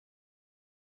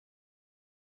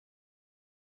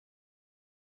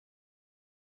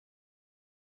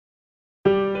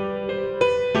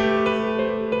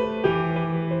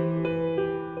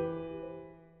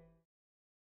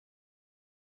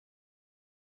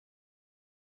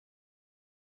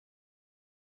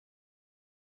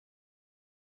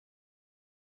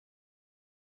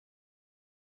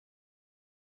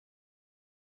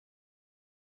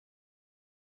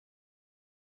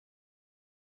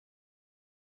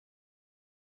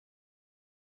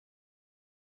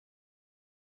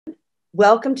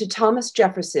Welcome to Thomas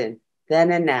Jefferson,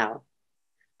 Then and Now.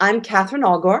 I'm Catherine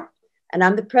Allgore, and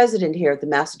I'm the president here at the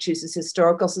Massachusetts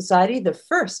Historical Society, the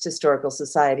first historical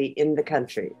society in the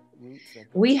country.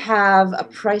 We have a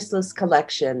priceless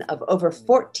collection of over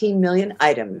 14 million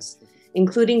items,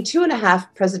 including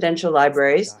 2.5 presidential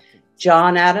libraries,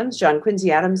 John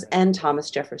Quincy Adams, and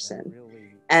Thomas Jefferson.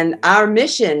 And our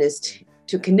mission is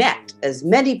to connect as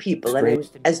many people and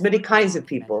as many kinds of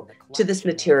people to this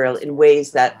material in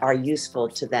ways that are useful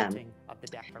to them.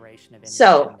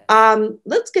 So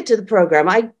let's get to the program.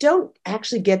 I don't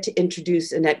actually get to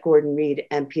introduce Annette Gordon-Reed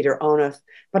and Peter Onuf,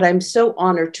 but I'm so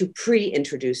honored to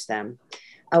pre-introduce them.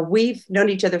 We've known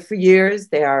each other for years.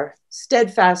 They are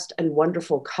steadfast and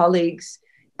wonderful colleagues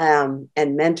and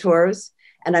mentors,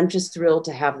 and I'm just thrilled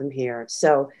to have them here.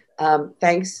 So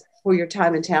thanks for your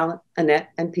time and talent,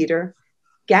 Annette and Peter.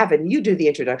 Gavin, you do the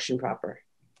introduction proper.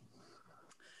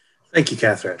 Thank you,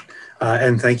 Catherine.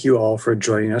 And thank you all for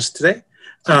joining us today.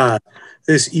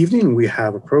 This evening, we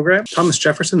have a program, Thomas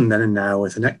Jefferson, Then and Now,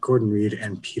 with Annette Gordon-Reed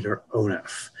and Peter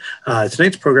Onuf.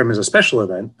 Tonight's program is a special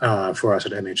event for us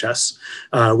at MHS.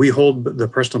 We hold the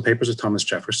personal papers of Thomas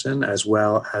Jefferson, as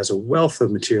well as a wealth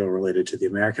of material related to the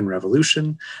American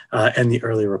Revolution and the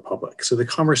early Republic. So the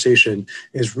conversation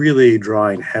is really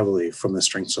drawing heavily from the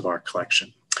strengths of our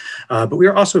collection. But we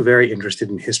are also very interested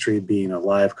in history being a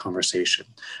live conversation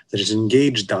that is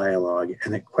engaged dialogue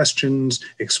and that questions,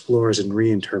 explores, and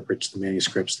reinterprets the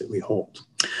manuscripts that we hold.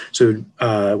 So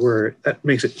that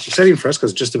makes it exciting for us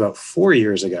because just about 4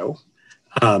 years ago,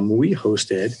 we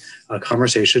hosted a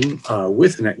conversation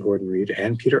with Annette Gordon-Reed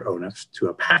and Peter Onuf to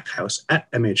a packed house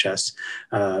at MHS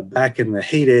back in the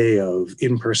heyday of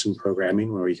in-person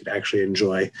programming where we could actually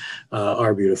enjoy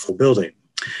our beautiful building.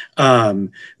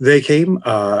 They came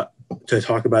to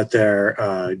talk about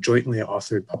their jointly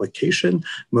authored publication,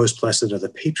 Most Blessed of the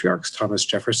Patriarchs, Thomas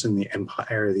Jefferson, The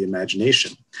Empire of the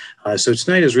Imagination. So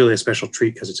tonight is really a special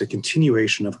treat because it's a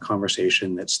continuation of a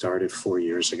conversation that started 4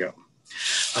 years ago.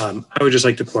 I would just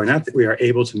like to point out that we are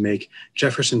able to make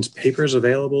Jefferson's papers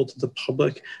available to the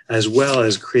public, as well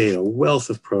as create a wealth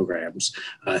of programs,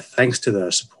 thanks to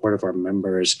the support of our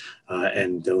members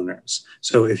and donors.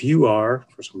 So if you are,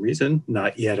 for some reason,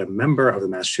 not yet a member of the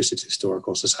Massachusetts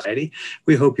Historical Society,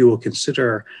 we hope you will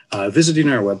consider visiting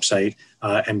our website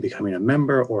and becoming a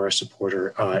member or a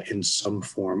supporter in some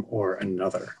form or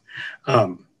another.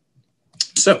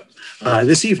 So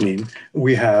this evening,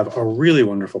 we have a really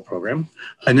wonderful program.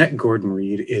 Annette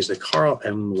Gordon-Reed is a Carl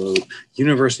M. Loeb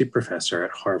University professor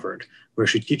at Harvard, where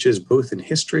she teaches both in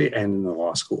history and in the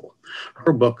law school.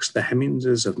 Her books, The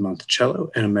Hemingses of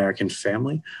Monticello and American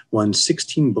Family, won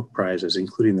 16 book prizes,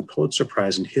 including the Pulitzer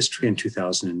Prize in History in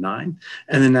 2009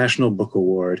 and the National Book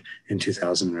Award in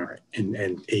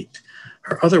 2008.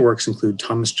 Her other works include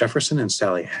Thomas Jefferson and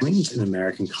Sally Hemings in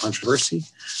American Controversy,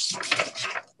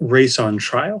 Race on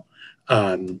Trial,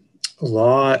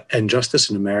 Law and Justice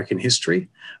in American History,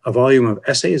 a volume of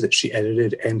essays that she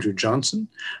edited Andrew Johnson,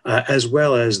 as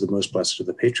well as The Most Blessed of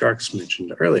the Patriarchs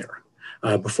mentioned earlier.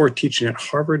 Before teaching at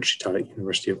Harvard, she taught at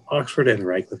University of Oxford and the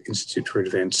Radcliffe Institute for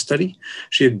Advanced Study.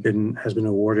 She has been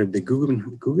awarded the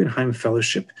Guggenheim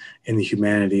Fellowship in the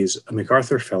Humanities, a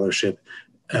MacArthur Fellowship,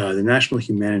 the National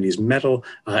Humanities Medal,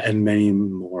 and many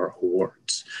more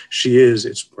awards. She is,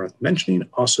 it's worth mentioning,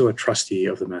 also a trustee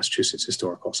of the Massachusetts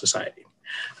Historical Society.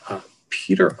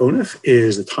 Peter Onuf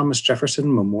is the Thomas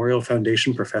Jefferson Memorial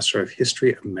Foundation Professor of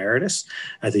History Emeritus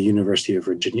at the University of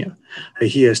Virginia.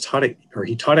 He taught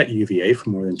at UVA for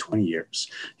more than 20 years.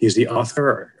 He is the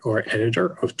author or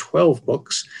editor of 12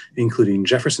 books, including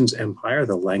Jefferson's Empire,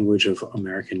 The Language of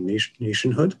American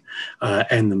Nationhood,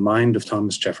 and The Mind of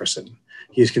Thomas Jefferson.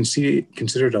 He is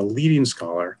considered a leading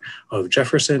scholar of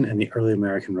Jefferson and the early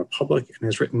American Republic and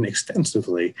has written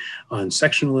extensively on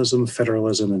sectionalism,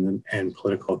 federalism, and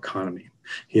political economy.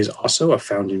 He is also a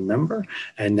founding member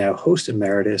and now host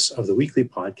emeritus of the weekly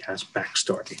podcast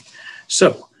Backstory.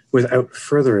 So without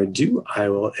further ado, I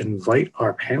will invite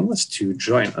our panelists to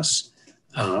join us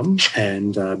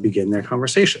and begin their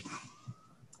conversation.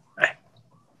 Hi.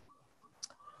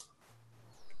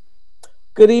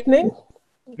 Good evening.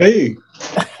 Hey,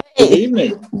 good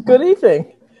evening. Good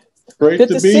evening. Great Good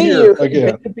to to be see here you. again.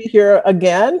 Great to be here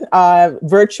again,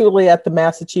 virtually at the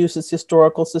Massachusetts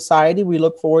Historical Society. We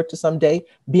look forward to someday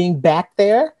being back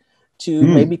there to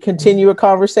maybe continue a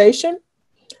conversation.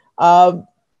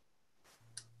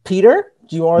 Peter,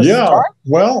 do you want to start?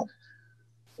 Well,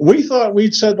 we thought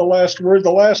we'd said the last word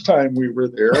the last time we were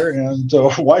there, and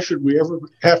why should we ever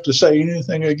have to say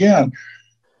anything again?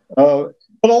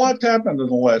 But a lot's happened in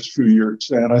the last few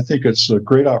years, and I think it's a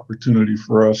great opportunity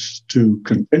for us to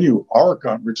continue our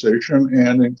conversation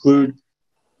and include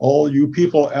all you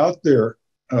people out there,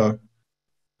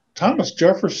 Thomas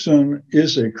Jefferson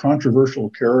is a controversial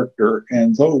character,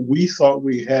 and though we thought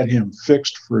we had him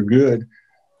fixed for good,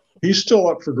 he's still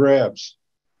up for grabs.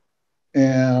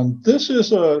 And this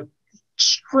is a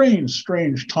strange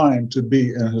time to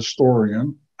be a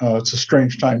historian. It's a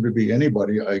strange time to be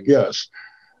anybody, I guess.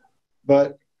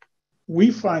 But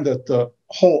we find that the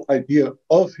whole idea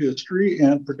of history,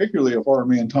 and particularly of our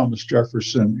man Thomas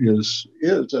Jefferson, is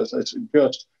as I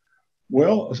suggest,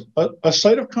 well, a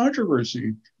site of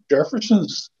controversy.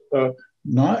 Jefferson's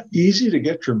not easy to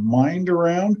get your mind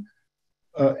around.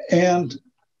 And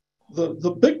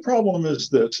the big problem is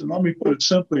this, and let me put it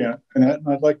simply, Annette, and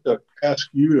I'd like to ask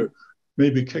you to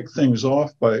maybe kick things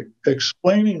off by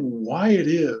explaining why it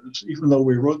is, even though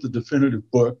we wrote the definitive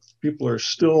book, people are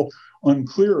still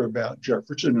unclear about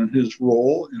Jefferson and his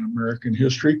role in American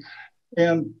history,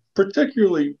 and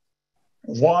particularly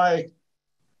why,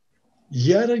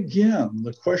 yet again,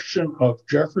 the question of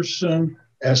Jefferson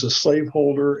as a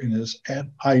slaveholder and his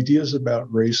ideas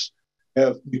about race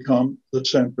have become the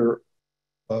center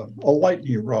of a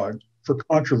lightning rod for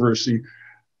controversy.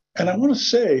 And I want to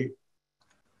say,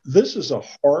 this is a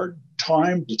hard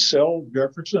time to sell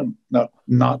Jefferson. Not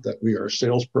that we are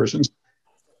salespersons,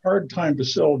 hard time to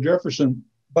sell Jefferson,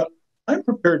 but I'm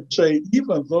prepared to say,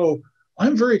 even though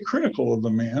I'm very critical of the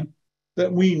man,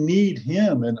 that we need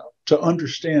him and to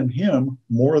understand him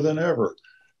more than ever.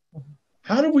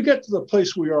 How did we get to the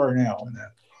place we are now in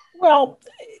that? Well,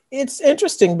 it's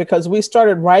interesting because we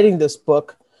started writing this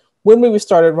book. When we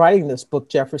started writing this book,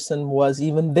 Jefferson was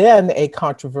even then a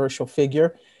controversial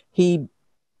figure. He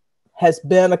has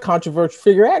been a controversial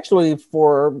figure actually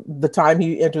for the time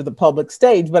he entered the public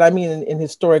stage. But I mean, in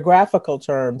historiographical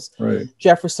terms, right.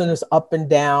 Jefferson is up and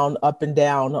down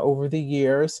over the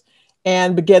years.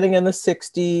 And beginning in the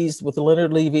 60s with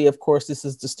Leonard Levy, of course, this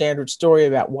is the standard story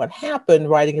about what happened,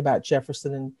 writing about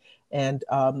Jefferson and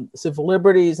civil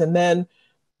liberties. And then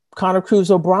Connor Cruz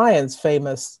O'Brien's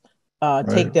famous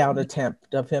takedown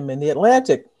attempt of him in the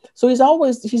Atlantic. So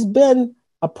he's been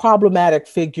a problematic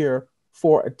figure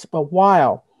for a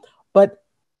while. But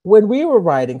when we were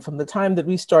writing, from the time that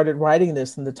we started writing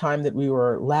this and the time that we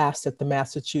were last at the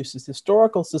Massachusetts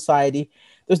Historical Society,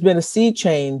 there's been a sea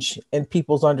change in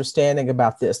people's understanding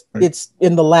about this. Right. It's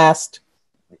in the last,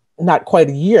 not quite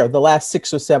a year, the last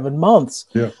 6 or 7 months,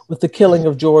 with the killing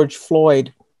of George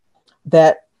Floyd,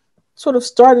 that sort of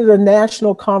started a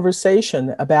national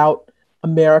conversation about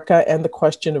America and the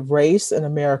question of race and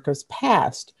America's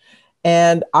past.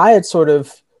 And I had sort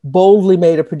of boldly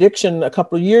made a prediction a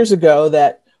couple of years ago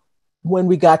that when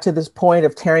we got to this point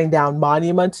of tearing down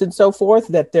monuments and so forth,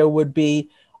 that there would be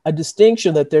a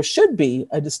distinction, that there should be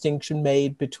a distinction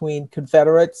made between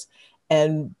Confederates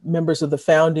and members of the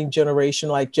founding generation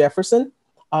like Jefferson.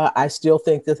 I still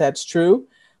think that that's true,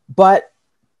 but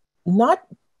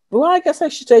I guess I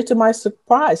should say, to my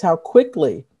surprise, how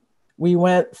quickly we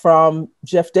went from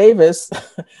Jeff Davis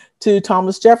to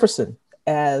Thomas Jefferson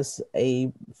as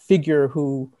a figure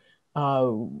who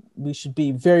we should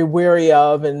be very wary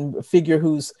of, and a figure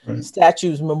whose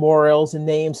statues, memorials, and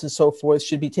names and so forth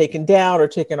should be taken down or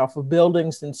taken off of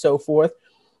buildings and so forth.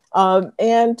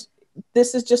 And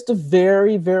this is just a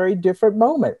very, very different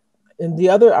moment. And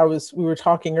we were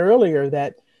talking earlier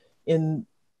that in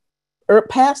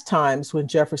past times when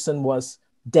Jefferson was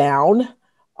down,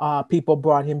 people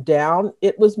brought him down.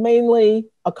 It was mainly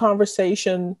a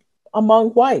conversation among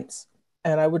whites.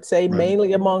 And I would say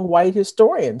mainly among white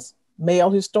historians,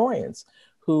 male historians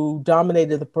who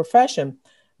dominated the profession.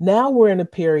 Now we're in a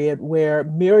period where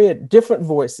myriad different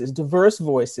voices, diverse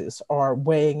voices are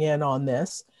weighing in on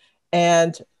this.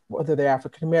 And whether they're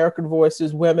African-American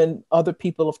voices, women, other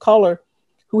people of color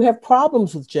who have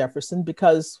problems with Jefferson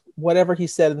because whatever he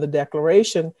said in the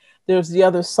Declaration, there's the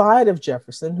other side of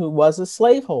Jefferson who was a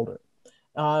slaveholder.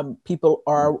 People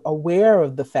are aware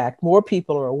of the fact, more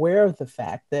people are aware of the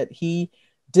fact that he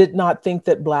did not think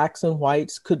that Blacks and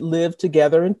whites could live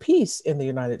together in peace in the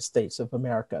United States of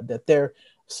America, that their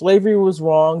slavery was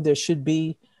wrong, there should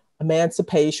be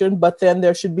emancipation, but then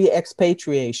there should be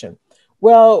expatriation.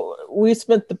 Well, we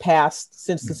spent the past,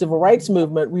 since the Civil Rights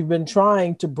Movement, we've been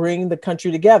trying to bring the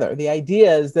country together. The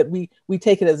idea is that we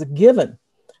take it as a given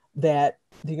that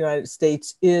the United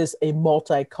States is a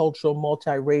multicultural,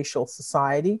 multiracial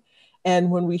society. And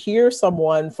when we hear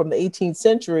someone from the 18th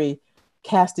century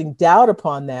casting doubt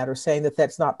upon that or saying that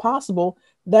that's not possible,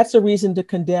 that's a reason to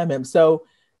condemn him. So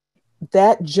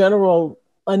that general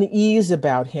unease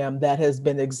about him that has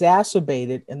been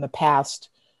exacerbated in the past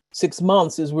 6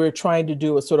 months as we're trying to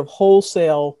do a sort of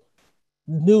wholesale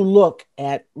new look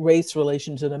at race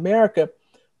relations in America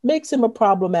makes him a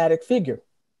problematic figure.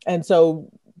 And so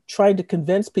trying to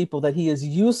convince people that he is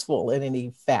useful in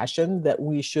any fashion, that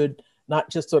we should not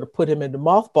just sort of put him into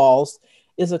mothballs,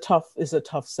 is a tough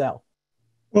sell.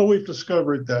 Well, we've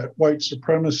discovered that white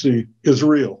supremacy is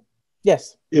real.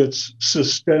 Yes. It's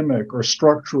systemic or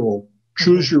structural.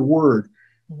 Choose your word.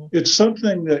 It's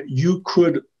something that you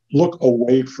could look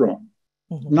away from,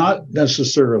 not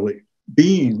necessarily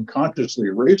being consciously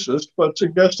racist, but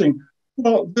suggesting,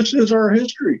 well, this is our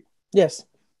history. Yes.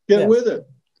 Get with it.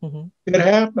 It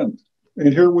happened.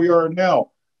 And here we are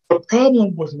now. The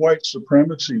problem with white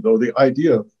supremacy, though, the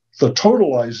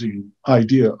totalizing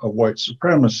idea of white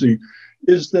supremacy,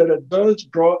 is that it does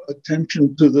draw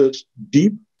attention to this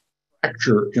deep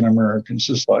fracture in American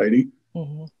society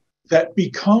that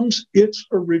becomes its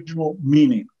original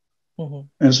meaning.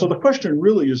 And so the question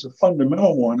really is a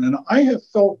fundamental one. And I have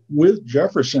felt with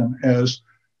Jefferson, as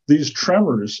these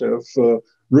tremors have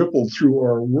rippled through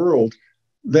our world,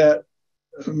 that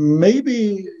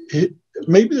maybe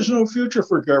there's no future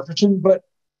for Jefferson. But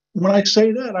when I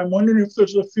say that, I'm wondering if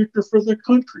there's a future for the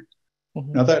country.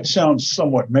 Now, that sounds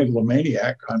somewhat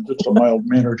megalomaniac. I'm just a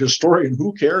mild-mannered historian.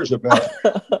 Who cares about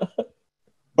it?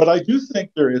 But I do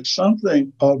think there is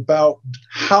something about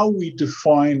how we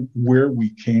define where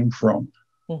we came from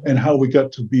and how we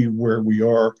got to be where we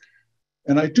are.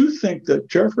 And I do think that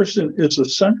Jefferson is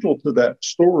essential to that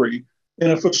story.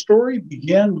 And if a story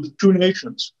began with two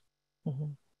nations,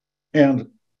 and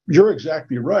you're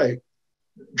exactly right,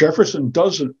 Jefferson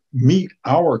doesn't meet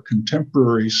our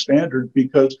contemporary standard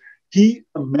because he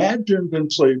imagined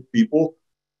enslaved people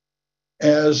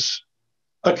as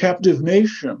a captive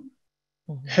nation,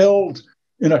 held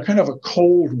in a kind of a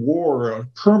Cold War, a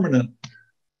permanent,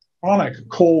 chronic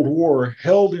Cold War,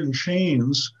 held in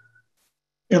chains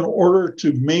in order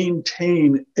to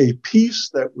maintain a peace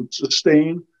that would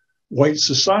sustain white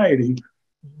society.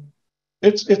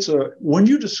 When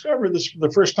you discover this for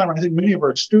the first time, I think many of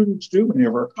our students do, many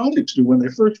of our colleagues do, when they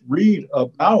first read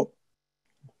about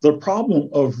the problem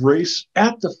of race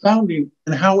at the founding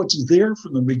and how it's there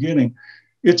from the beginning,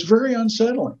 it's very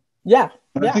unsettling. Yeah.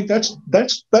 And I think that's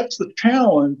the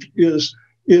challenge is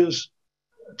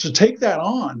to take that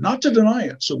on, not to deny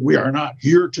it. So we are not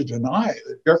here to deny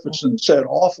that Jefferson said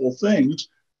awful things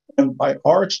and by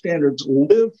our standards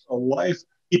lived a life.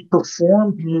 He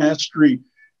performed mastery.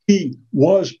 He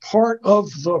was part of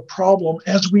the problem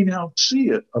as we now see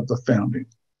it of the founding.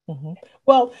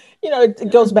 Well,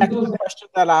 it goes back to the question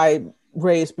that I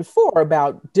raised before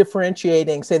about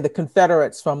differentiating, say, the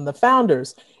Confederates from the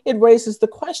founders. It raises the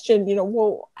question,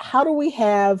 well, how do we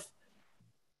have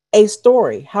a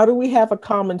story? How do we have a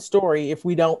common story if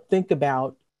we don't think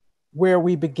about where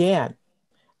we began?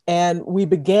 And we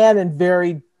began in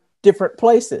very different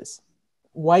places.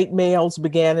 White males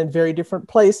began in very different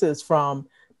places from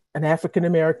an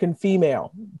African-American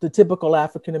female, the typical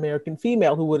African-American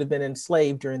female who would have been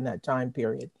enslaved during that time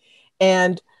period.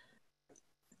 And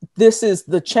this is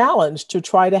the challenge, to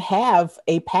try to have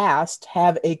a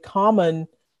common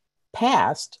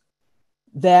past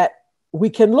that we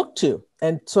can look to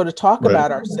and sort of talk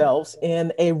about ourselves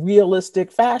in a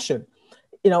realistic fashion.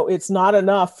 It's not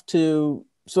enough to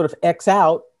sort of X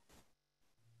out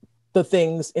the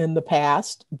things in the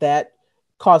past that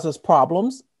cause us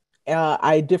problems.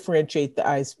 I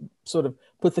sort of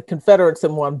put the Confederates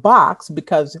in one box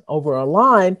over a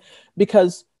line,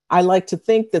 because I like to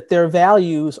think that their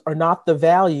values are not the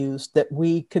values that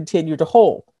we continue to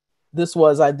hold. This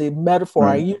was the metaphor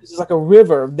I use is like a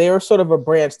river. They're sort of a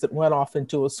branch that went off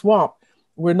into a swamp.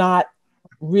 We're not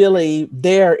really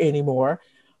there anymore.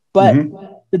 But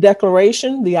the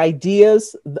Declaration, the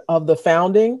ideas of the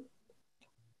founding,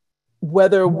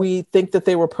 whether we think that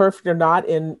they were perfect or not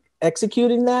in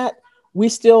executing that, we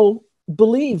still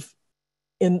believe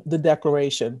in the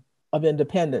Declaration of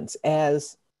Independence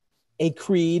as a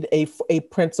creed, a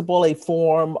principle, a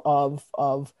form of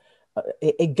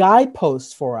a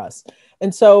guidepost for us.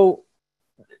 And so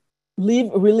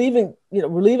relieving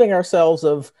ourselves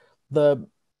of the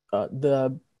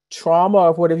trauma,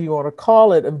 of whatever you want to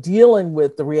call it, of dealing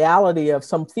with the reality of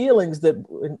some feelings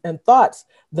and thoughts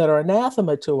that are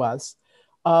anathema to us,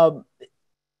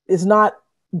 is not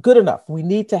good enough. We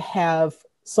need to have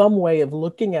some way of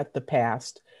looking at the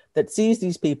past that sees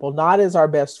these people not as our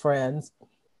best friends,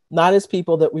 not as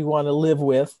people that we want to live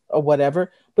with or whatever,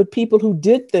 but people who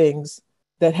did things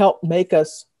that help make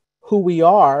us who we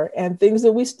are, and things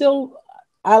that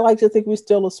I like to think we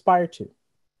still aspire to.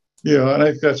 Yeah, I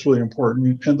think that's really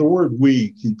important. And the word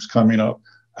 "we" keeps coming up,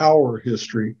 our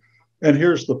history. And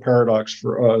here's the paradox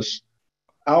for us.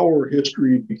 Our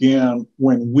history began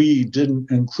when we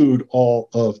didn't include all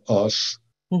of us,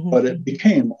 but it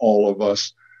became all of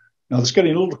us. Now, it's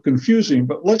getting a little confusing,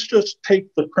 but let's just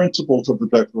take the principles of the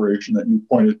Declaration that you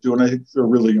pointed to, and I think they're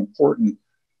really important.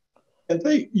 And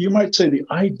you might say the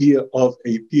idea of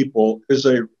a people is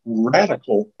a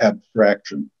radical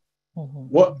abstraction. Mm-hmm.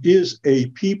 What is a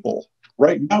people?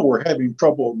 Right now, we're having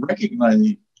trouble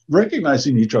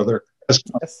recognizing each other as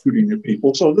constituting a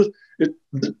people. So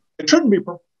it shouldn't be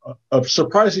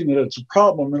surprising that it's a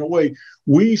problem. In a way,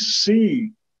 we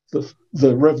see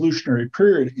the revolutionary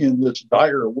period in this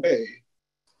dire way.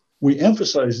 We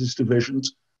emphasize these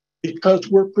divisions because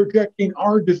we're projecting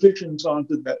our divisions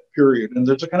onto that period. And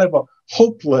there's a kind of a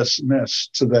hopelessness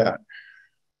to that.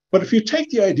 But if you take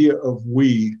the idea of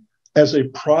we as a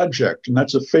project, and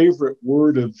that's a favorite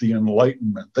word of the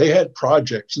Enlightenment, they had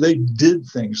projects, they did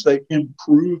things, they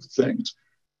improved things.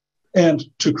 And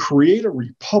to create a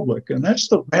republic, and that's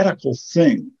the radical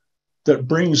thing that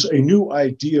brings a new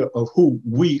idea of who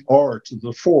we are to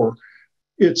the fore.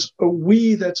 It's a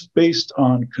we that's based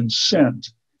on consent.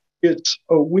 It's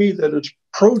a we that is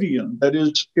protean, that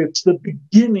is, it's the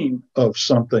beginning of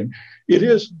something. It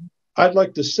is, I'd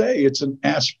like to say, it's an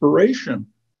aspiration.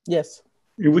 Yes.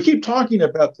 We keep talking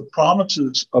about the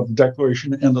promises of the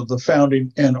Declaration and of the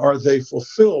founding, and are they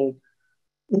fulfilled?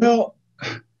 Well,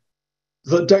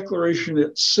 the Declaration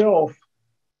itself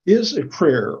is a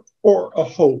prayer or a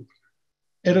hope.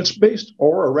 And it's based,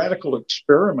 or a radical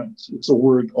experiment, it's a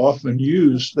word often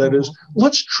used, that is,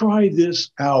 let's try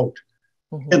this out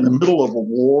in the middle of a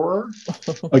war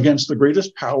against the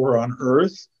greatest power on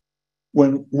earth,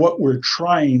 when what we're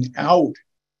trying out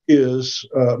is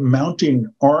mounting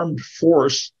armed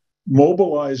force,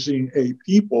 mobilizing a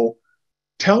people,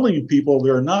 telling people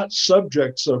they're not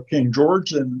subjects of King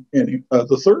George and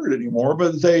the Third anymore,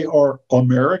 but they are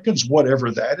Americans, whatever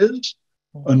that is,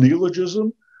 a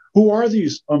neologism. Who are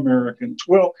these Americans?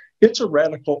 Well, it's a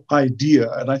radical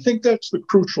idea, and I think that's the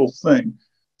crucial thing.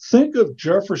 Think of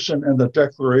Jefferson and the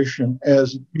Declaration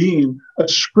as being a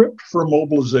script for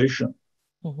mobilization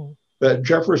that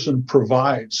Jefferson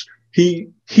provides. He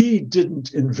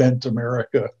didn't invent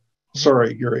America.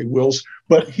 Sorry, Gary Wills,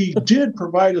 but he did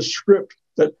provide a script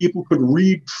that people could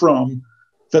read from,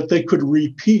 that they could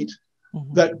repeat,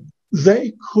 that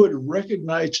they could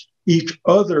recognize each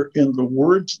other in the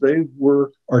words they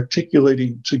were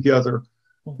articulating together.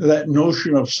 That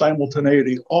notion of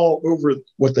simultaneity all over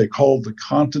what they called the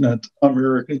continent.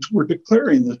 Americans were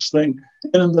declaring this thing,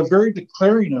 and in the very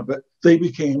declaring of it, they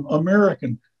became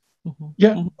American.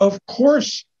 Yet, of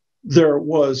course, this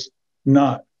was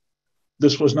not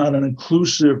an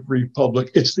inclusive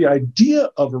republic. It's the idea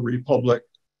of a republic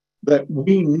that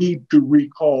we need to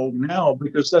recall now,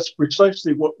 because that's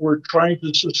precisely what we're trying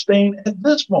to sustain at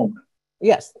this moment.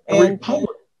 Yes.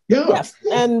 Republic. Yeah. Yes.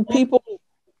 And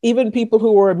even people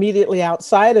who were immediately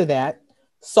outside of that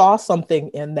saw something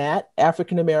in that.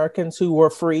 African Americans who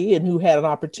were free and who had an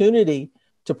opportunity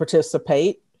to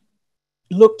participate,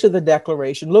 look to the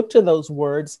Declaration, look to those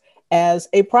words as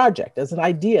a project, as an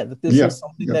idea that this is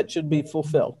something that should be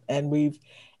fulfilled. And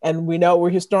we know we're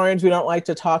historians. We don't like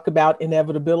to talk about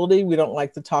inevitability. We don't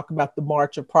like to talk about the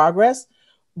march of progress,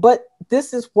 but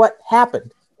this is what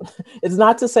happened. It's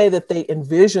not to say that they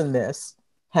envisioned this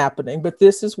happening, but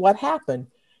this is what happened.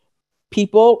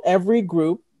 People, every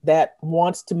group that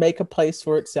wants to make a place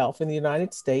for itself in the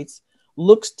United States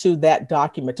looks to that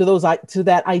document, to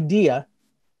that idea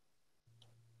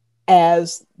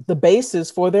as the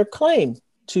basis for their claim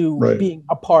to being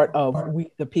a part of we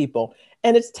the people.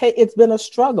 And it's been a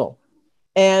struggle.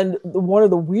 And one of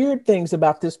the weird things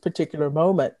about this particular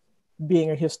moment,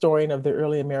 being a historian of the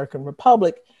early American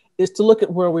Republic, is to look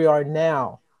at where we are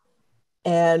now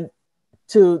and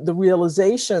to the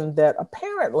realization that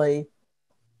apparently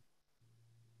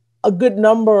a good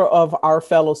number of our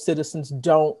fellow citizens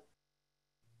don't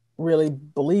really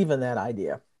believe in that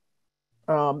idea,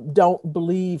 don't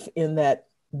believe in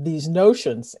these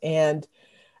notions. And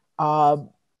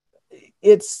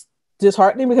it's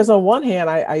disheartening because on one hand,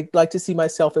 I like to see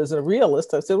myself as a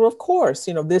realist. I said, well, of course,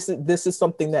 this is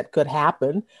something that could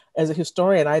happen. As a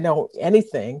historian, I know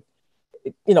anything,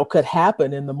 could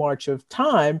happen in the march of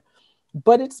time,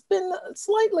 but it's been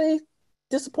slightly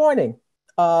disappointing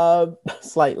to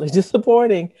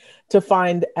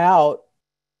find out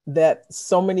that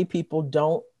so many people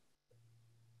don't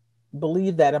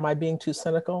believe that. Am I being too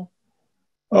cynical?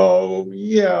 Oh,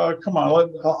 yeah, come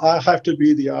on. I have to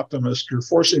be the optimist. You're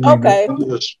forcing me into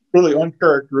this really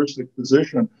uncharacteristic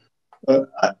position.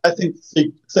 I think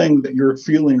the thing that you're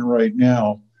feeling right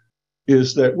now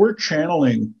is that we're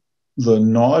channeling the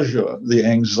nausea, the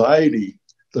anxiety,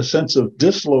 the sense of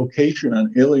dislocation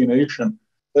and alienation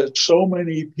that so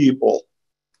many people,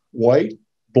 white,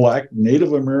 Black,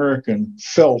 Native American,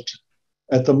 felt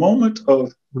At the moment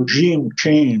of regime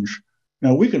change,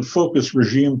 now we can focus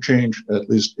regime change, at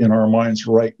least in our minds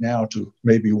right now, to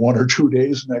maybe 1 or 2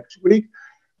 days next week.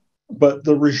 But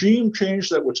the regime change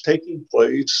that was taking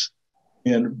place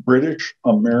in British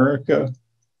America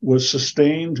was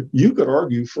sustained, you could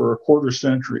argue, for a quarter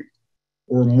century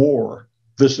or more,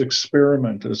 this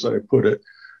experiment, as I put it.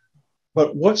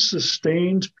 But what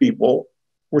sustained people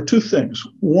were two things.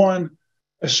 One,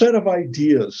 a set of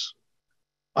ideas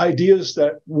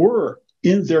that were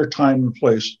in their time and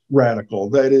place radical.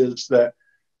 That is, that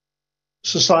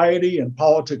society and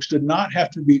politics did not have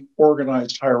to be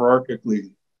organized hierarchically,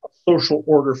 a social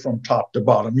order from top to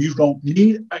bottom. You don't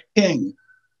need a king.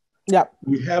 Yep.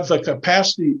 We have the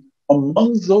capacity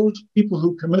among those people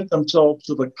who commit themselves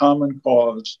to the common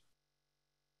cause.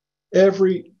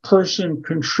 Every person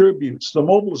contributes. The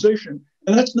mobilization,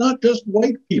 and that's not just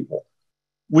white people.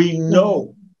 We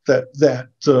know that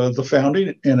the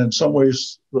founding, and in some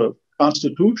ways the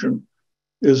Constitution,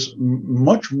 is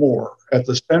much more at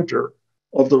the center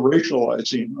of the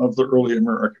racializing of the early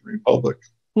American Republic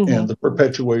and the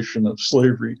perpetuation of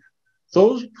slavery.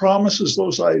 Those promises,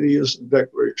 those ideas, and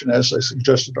declaration, as I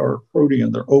suggested, are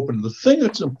protean, they're open. The thing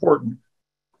that's important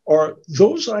are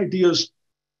those ideas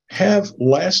have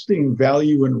lasting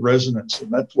value and resonance,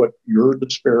 and that's what you're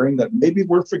despairing, that maybe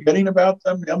we're forgetting about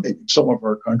them. Now, maybe some of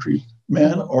our countrymen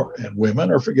and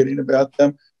women are forgetting about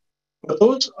them. But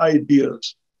those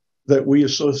ideas that we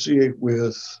associate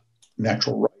with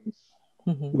natural rights,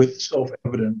 with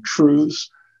self-evident truths,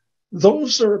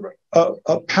 those are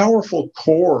a powerful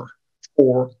core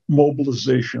for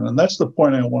mobilization. And that's the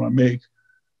point I want to make.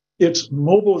 It's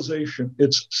mobilization.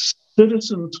 It's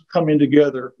citizens coming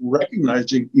together,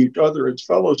 recognizing each other as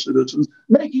fellow citizens,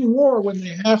 making war when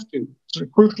they have to. It's a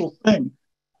crucial thing.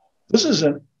 This is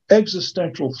an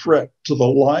existential threat to the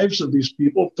lives of these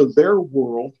people, to their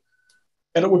world.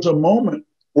 And it was a moment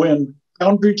when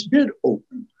boundaries did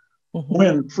open,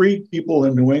 when free people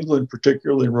in New England,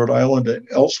 particularly Rhode Island and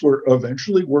elsewhere,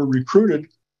 eventually were recruited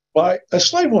by a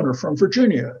slave owner from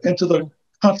Virginia into the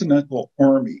Continental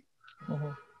Army.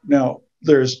 Now,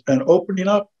 there's an opening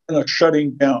up and a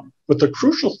shutting down. But the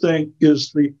crucial thing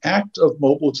is the act of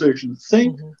mobilization.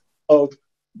 Think of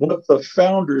what the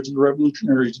founders and the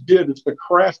revolutionaries did, is to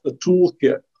craft a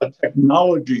toolkit, a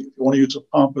technology, if you want to use a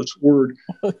pompous word,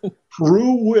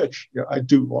 through which, I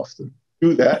do often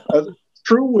do that,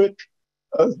 through which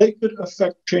they could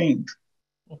affect change.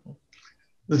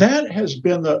 That has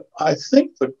been, I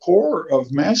think, the core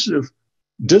of massive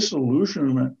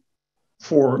disillusionment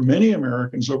for many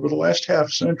Americans over the last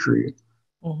half century.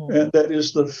 And that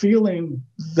is the feeling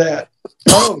that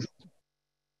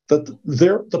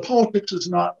the politics is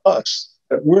not us,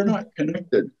 that we're not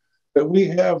connected, that we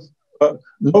have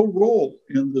no role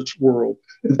in this world.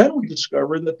 And then we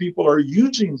discover that people are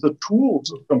using the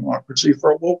tools of democracy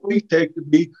for what we take to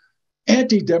be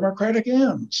anti-democratic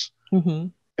ends.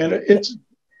 And it's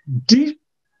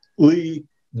deeply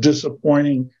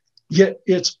disappointing, yet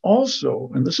it's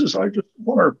also, and this is, I just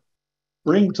want to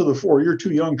bring to the fore, you're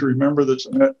too young to remember this,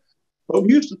 Annette, but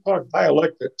we used to talk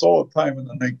dialectics all the time in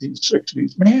the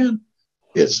 1960s. Man,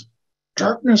 it's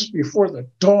darkness before the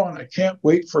dawn. I can't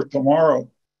wait for tomorrow.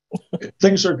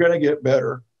 Things are going to get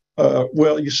better.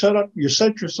 Well, you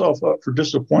set yourself up for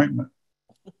disappointment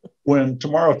when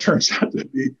tomorrow turns out to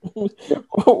be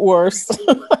worse.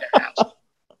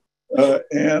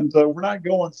 And we're not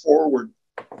going forward.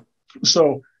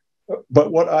 So,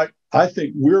 but what I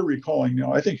think we're recalling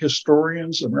now, I think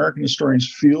historians, American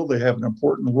historians, feel they have an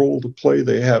important role to play.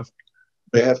 They have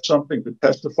something to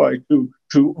testify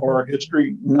to our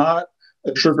history, not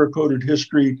a sugar-coated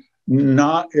history,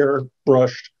 not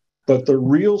airbrushed, but the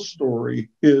real story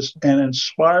is an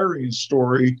inspiring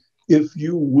story if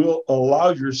you will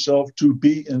allow yourself to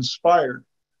be inspired.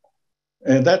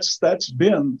 And that's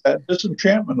been that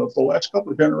disenchantment of the last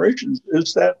couple of generations,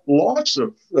 is that loss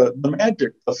of the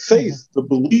magic, the faith, the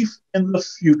belief in the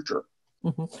future.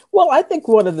 Well, I think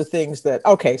one of the things that,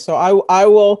 so I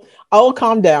will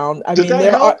calm down. I mean,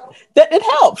 there help? It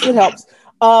helps. It helps.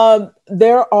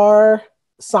 There are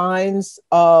signs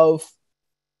of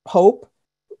hope.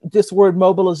 This word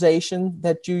mobilization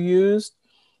that you used,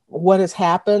 what has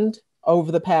happened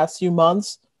over the past few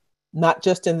months, not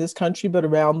just in this country, but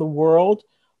around the world,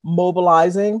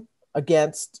 mobilizing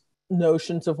against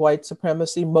notions of white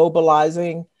supremacy,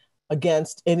 mobilizing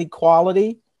against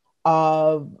inequality.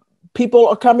 People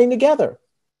are coming together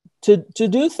to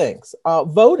do things,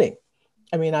 voting.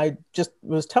 I mean, I just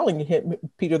was telling you,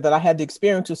 Peter, that I had the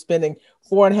experience of spending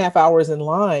 4.5 hours in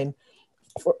line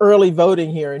for early voting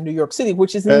here in New York City,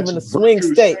 which isn't even a swing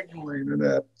state.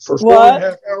 Annette. For What?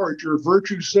 4.5 hours, you're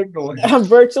virtue signaling. I'm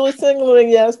virtually signaling,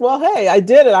 yes. Well, hey, I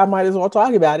did it. I might as well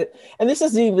talk about it. And this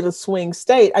isn't even a swing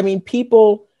state. I mean,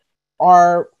 people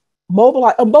are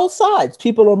mobilized on both sides.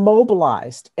 People are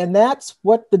mobilized. And that's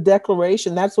what the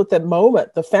Declaration, that's what that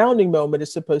moment, the founding moment,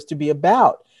 is supposed to be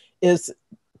about, is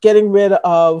getting rid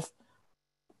of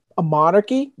a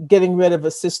monarchy, getting rid of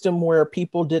a system where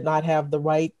people did not have the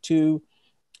right to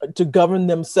govern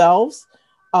themselves,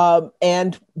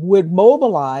 and would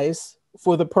mobilize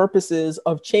for the purposes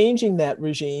of changing that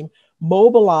regime,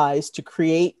 mobilize to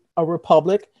create a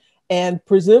republic, and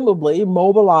presumably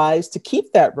mobilize to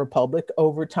keep that republic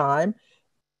over time.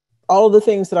 All of the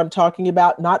things that I'm talking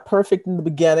about, not perfect in the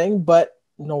beginning, but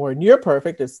nowhere near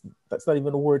perfect. That's not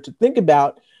even a word to think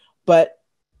about. But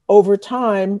over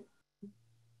time,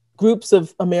 groups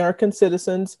of American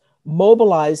citizens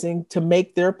mobilizing to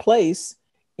make their place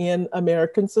in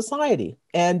American society.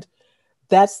 And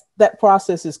that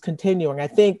process is continuing. I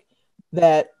think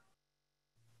that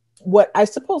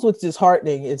what's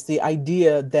disheartening is the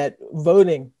idea that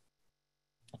voting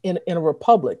in a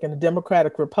republic, in a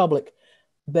democratic republic,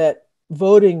 that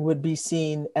voting would be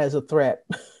seen as a threat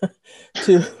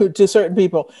to certain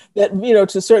people, that,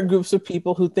 to certain groups of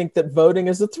people who think that voting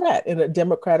is a threat in a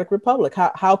democratic republic.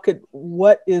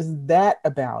 What is that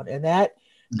about? And that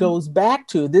goes back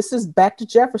to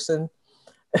Jefferson.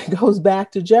 It goes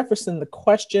back to Jefferson, the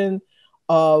question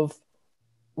of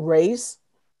race,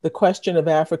 the question of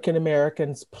African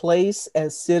Americans' place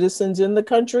as citizens in the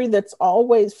country. That's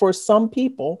always, for some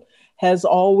people, has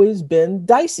always been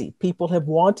dicey. People have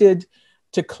wanted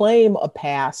to claim a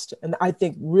past. And I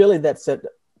think really that's at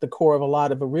the core of a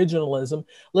lot of originalism.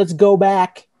 Let's go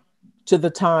back to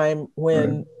the time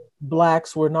when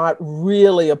Blacks were not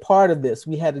really a part of this.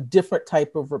 We had a different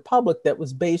type of republic that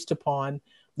was based upon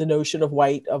the notion of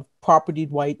propertied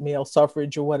white male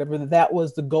suffrage or whatever. That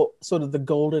was sort of the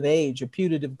golden age, a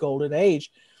putative golden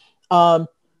age. So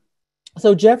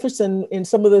Jefferson, in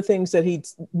some of the things that he'd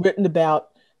written about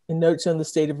in Notes on the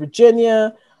State of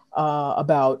Virginia,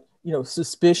 about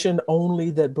suspicion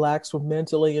only that Blacks were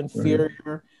mentally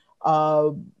inferior,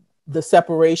 the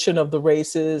separation of the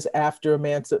races after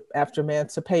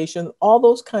emancipation, all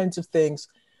those kinds of things.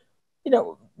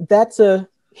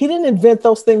 He didn't invent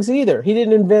those things either. He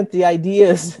didn't invent the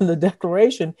ideas in the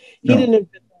Declaration. He didn't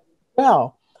invent them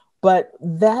well, but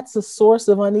that's a source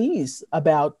of unease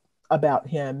about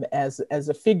him as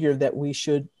a figure that we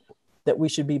should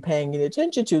be paying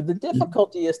attention to. The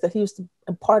difficulty is that he was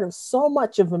a part of so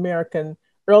much of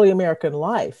early American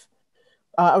life.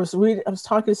 I was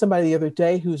talking to somebody the other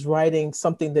day who's writing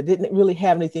something that didn't really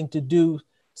have anything to do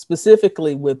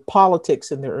specifically with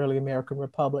politics in the early American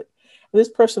Republic. And this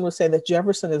person was saying that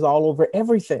Jefferson is all over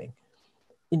everything,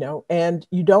 and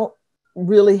you don't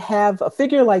really have a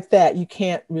figure like that. You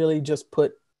can't really just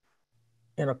put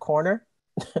in a corner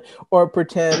or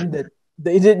pretend that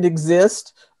they didn't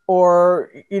exist,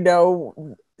 or,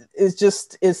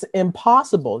 it's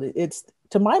impossible.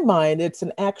 To my mind, it's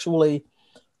an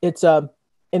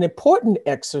important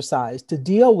exercise to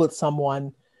deal with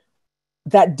someone,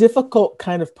 that difficult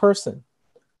kind of person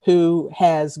who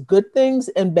has good things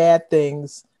and bad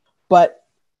things, but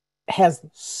has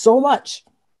so much,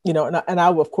 and I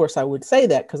of course I would say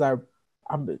that because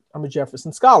I'm a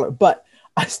Jefferson scholar, but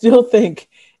I still think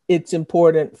it's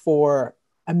important for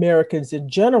Americans in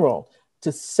general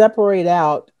to separate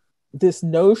out this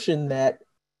notion that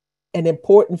an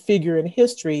important figure in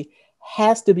history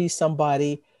has to be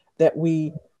somebody that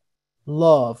we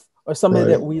love or somebody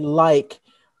that we like,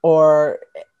 or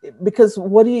because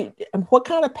what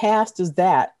kind of past is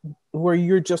that where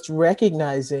you're just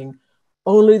recognizing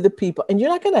only the people, and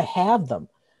you're not going to have them,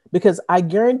 because I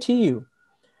guarantee you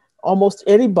almost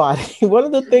anybody, one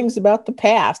of the things about the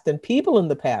past and people in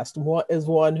the past is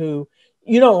one who,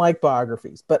 you don't like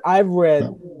biographies, but I've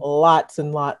read lots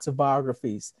and lots of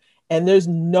biographies, and there's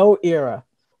no era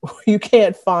where you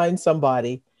can't find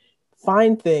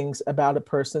things about a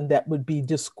person that would be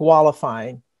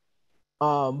disqualifying.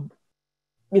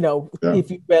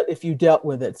 If you dealt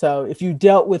with it. So if you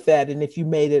dealt with that, and if you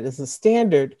made it as a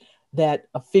standard, that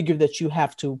a figure that you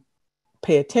have to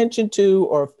pay attention to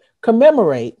or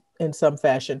commemorate in some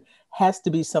fashion has to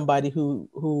be somebody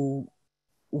who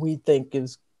we think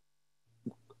is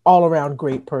all around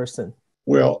great person.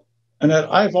 Well, Annette,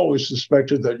 I've always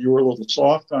suspected that you were a little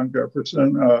soft on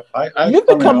Jefferson. You've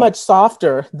become much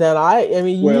softer than I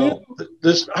mean. Well,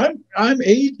 I'm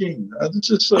aging. This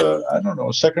is I don't know,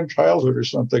 a second childhood or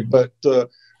something. But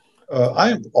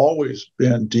I've always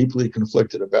been deeply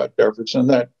conflicted about Jefferson.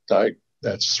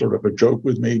 That's sort of a joke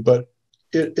with me, but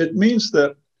it means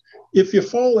that if you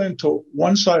fall into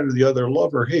one side or the other,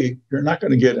 love or hate, you're not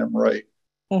going to get him right.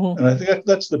 And I think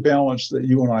that's the balance that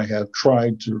you and I have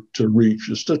tried to reach,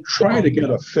 is to try to get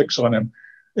a fix on him.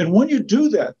 And when you do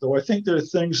that, though, I think there are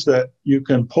things that you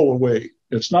can pull away.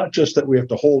 It's not just that we have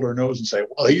to hold our nose and say,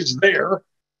 well, he's there.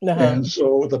 And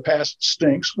so the past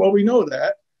stinks. Well, we know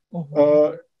that.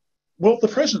 Well, the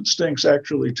present stinks,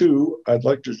 actually, too, I'd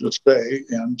like to just say.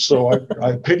 And so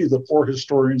I pity the poor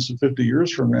historians of 50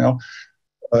 years from now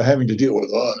having to deal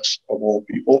with us, of all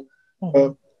people.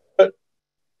 But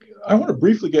I want to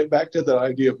briefly get back to that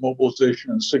idea of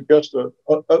mobilization and suggest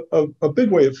a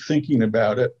big way of thinking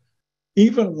about it.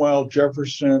 Even while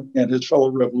Jefferson and his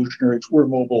fellow revolutionaries were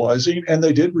mobilizing, and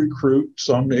they did recruit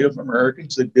some Native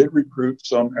Americans, they did recruit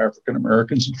some African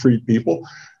Americans and free people,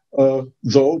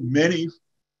 though many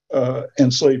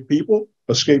enslaved people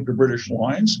escaped the British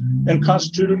lines and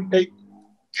constituted a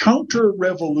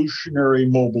counter-revolutionary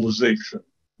mobilization.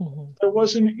 There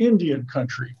was an Indian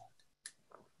country.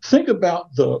 Think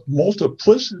about the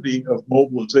multiplicity of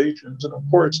mobilizations. And of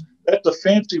course, that's a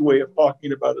fancy way of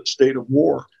talking about a state of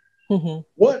war.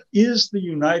 What is the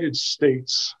United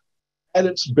States at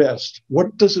its best?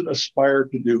 What does it aspire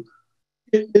to do?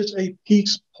 It is a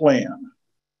peace plan.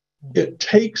 It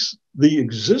takes the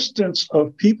existence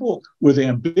of people with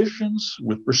ambitions,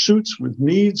 with pursuits, with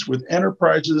needs, with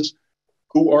enterprises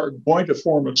who are going to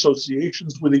form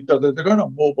associations with each other. They're going to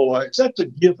mobilize. That's a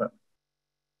given.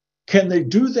 Can they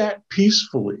do that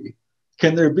peacefully?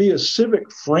 Can there be a civic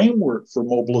framework for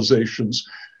mobilizations?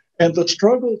 And the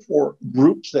struggle for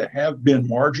groups that have been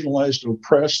marginalized,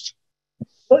 oppressed,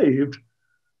 enslaved,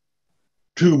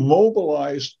 to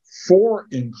mobilize for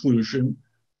inclusion,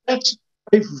 that's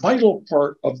a vital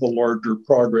part of the larger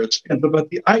progress.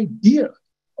 But the idea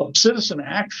of citizen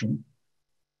action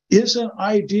is an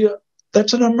idea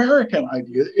that's an American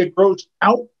idea. It grows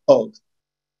out of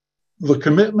the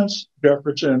commitments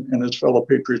Jefferson and his fellow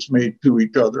patriots made to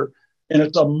each other. And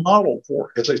it's a model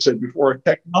for, as I said before, a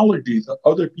technology that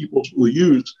other peoples will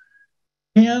use.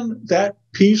 Can that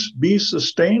peace be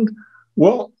sustained?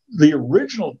 Well, the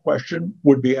original question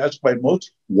would be asked by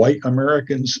most white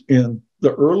Americans in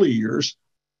the early years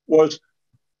was,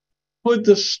 could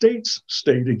the states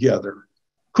stay together?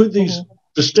 Could these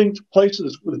distinct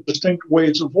places with distinct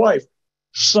ways of life,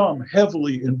 some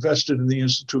heavily invested in the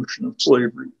institution of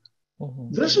slavery?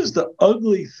 This is the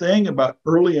ugly thing about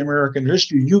early American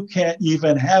history. You can't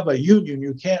even have a union.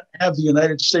 You can't have the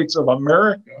United States of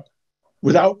America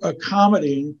without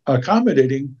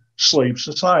accommodating slave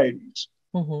societies.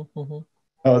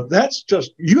 That's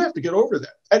just, you have to get over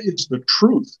that. That is the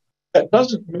truth. That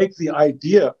doesn't make the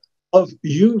idea of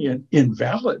union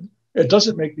invalid. It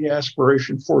doesn't make the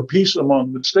aspiration for peace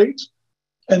among the states.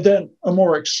 And then a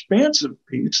more expansive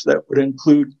peace that would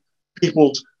include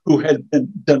peoples who had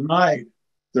been denied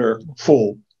their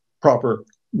full, proper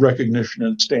recognition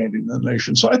and standing in the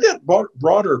nation. So I think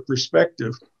broader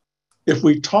perspective, if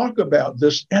we talk about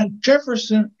this, and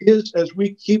Jefferson is, as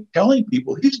we keep telling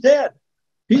people, he's dead.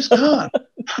 He's gone.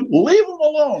 Leave him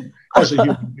alone as a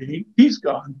human being. He's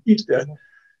gone. He's dead.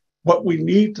 What we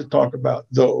need to talk about,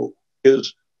 though,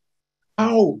 is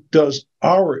how does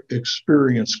our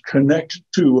experience connect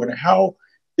to and how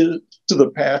is to the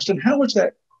past, and how is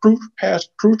that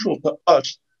past crucial to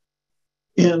us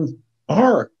in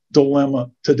our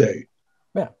dilemma today?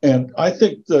 And I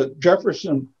think that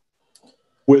Jefferson,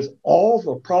 with all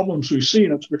the problems we see,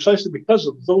 and it's precisely because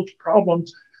of those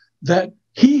problems that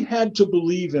he had to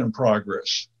believe in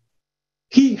progress.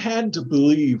 He had to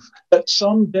believe that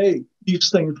someday these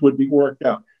things would be worked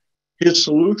out. His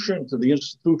solution to the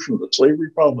institution of the slavery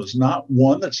problem is not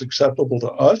one that's acceptable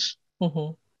to us.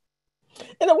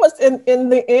 And it was in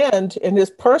the end, and his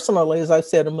personally, as I've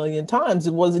said a million times,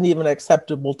 it wasn't even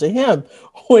acceptable to him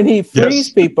when he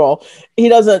frees people. He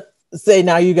doesn't say,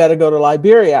 now you got to go to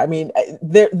Liberia. I mean,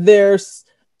 there's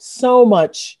so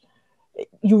much.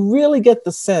 You really get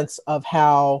the sense of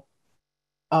how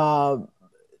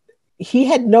he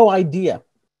had no idea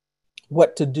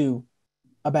what to do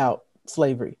about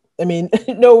slavery. I mean,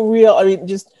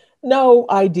 just no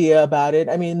idea about it.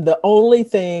 I mean, the only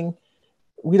thing,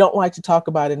 we don't like to talk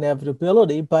about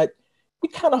inevitability, but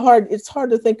it's hard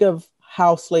to think of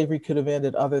how slavery could have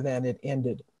ended other than it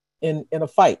ended in a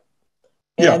fight.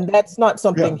 And that's not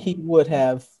something he would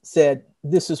have said,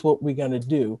 this is what we're going to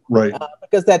do. Right.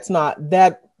 Because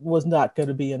that was not going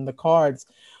to be in the cards.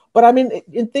 But I mean,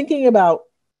 in thinking about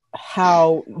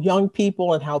how young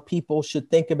people and how people should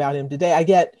think about him today, I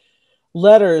get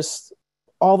letters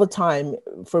all the time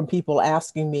from people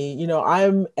asking me,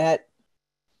 I'm at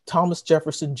Thomas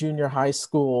Jefferson Junior High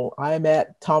School. I'm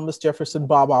at Thomas Jefferson,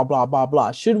 blah, blah, blah, blah,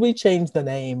 blah. Should we change the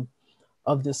name?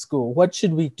 of this school? What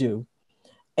should we do?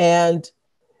 And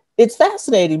it's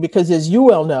fascinating because, as you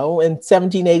well know, in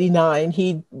 1789,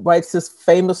 he writes this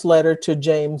famous letter to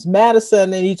James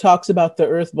Madison, and he talks about the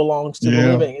earth belongs to the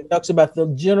living. He talks about the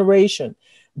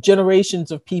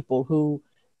generations of people who,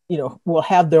 will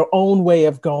have their own way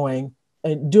of going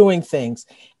and doing things.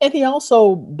 And he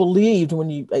also believed,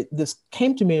 this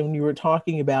came to me when you were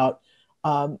talking about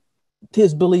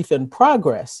his belief in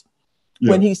progress.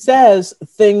 Yeah. When he says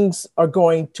things are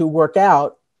going to work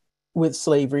out with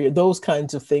slavery, those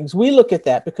kinds of things, we look at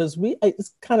that because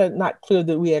it's kind of not clear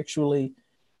that we actually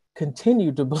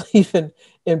continue to believe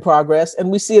in progress,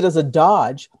 and we see it as a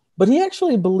dodge. But he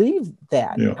actually believed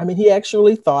that. Yeah. I mean, he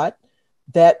actually thought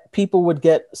that people would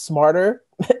get smarter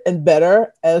and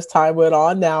better as time went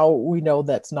on. Now we know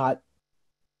that's not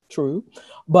true,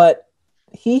 but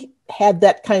he had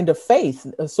that kind of faith,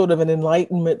 a sort of an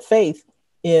Enlightenment faith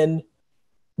in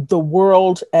the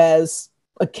world as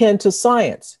akin to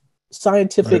science,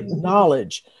 scientific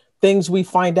knowledge, things we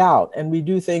find out, and we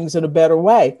do things in a better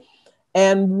way.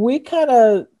 And we kind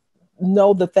of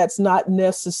know that that's not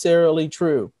necessarily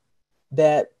true,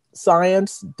 that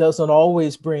science doesn't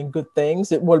always bring good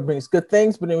things. It brings good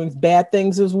things, but it brings bad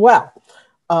things as well.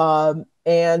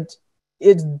 And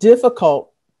it's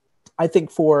difficult, I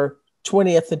think, for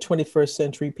 20th and 21st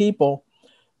century people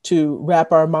to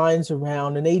wrap our minds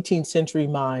around an 18th century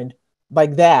mind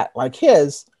like that, like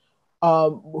his,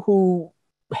 who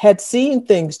had seen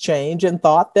things change and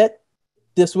thought that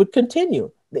this would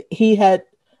continue. He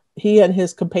and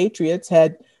his compatriots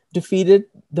had defeated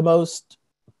the most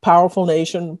powerful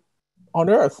nation on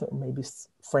earth. Maybe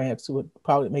France would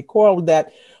probably make quarrel with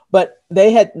that, but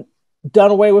they had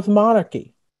done away with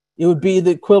monarchy. It would be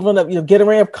the equivalent of, get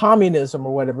away of communism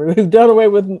or whatever. We've done away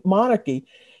with monarchy.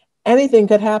 Anything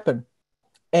could happen.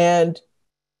 And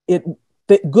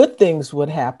good things would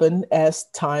happen as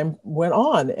time went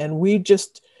on. And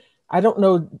I don't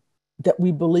know that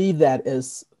we believe that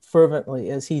as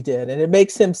fervently as he did. And it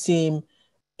makes him seem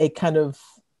a kind of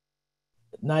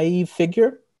naive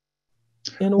figure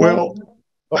in a way, or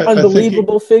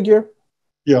unbelievable figure.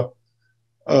 Yeah.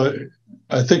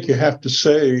 I think you have to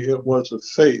say it was a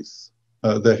faith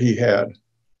that he had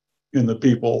in the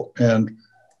people. And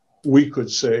we could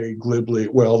say glibly,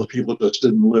 well, the people just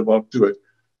didn't live up to it.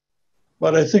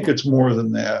 But I think it's more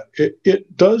than that.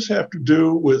 It does have to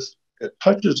do with, it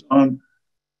touches on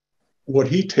what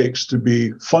he takes to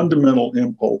be fundamental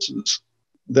impulses.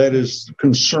 That is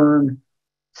concern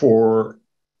for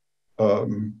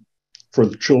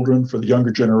the children, for the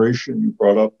younger generation. You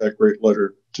brought up that great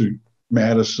letter to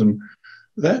Madison.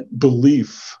 That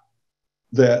belief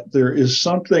that there is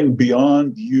something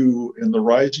beyond you in the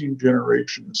rising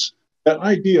generations, that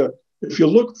idea, if you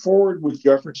look forward with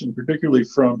Jefferson, particularly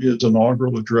from his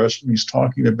inaugural address, when he's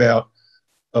talking about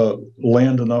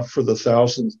land enough for the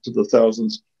thousandth to the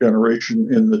thousandth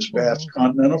generation in this vast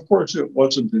continent. Of course, it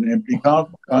wasn't an empty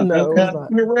continent. No,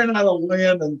 and we ran out of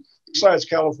land, and besides,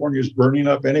 California is burning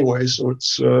up anyway, so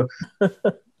it's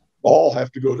all have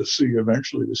to go to sea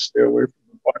eventually to stay away from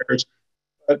the fires.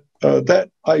 But that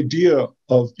idea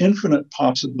of infinite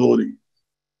possibility,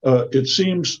 it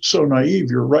seems so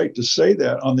naive. You're right to say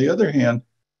that. On the other hand,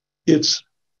 it's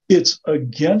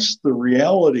against the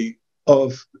reality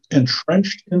of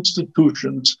entrenched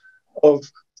institutions, of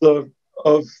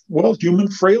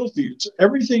human frailties,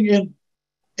 everything in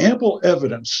ample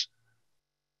evidence.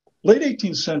 Late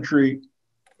 18th century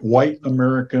white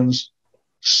Americans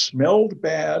smelled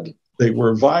bad. They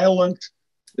were violent.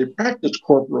 They practiced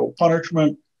corporal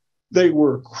punishment. They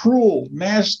were cruel,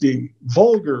 nasty,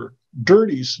 vulgar,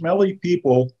 dirty, smelly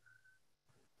people.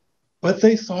 But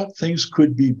they thought things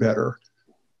could be better.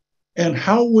 And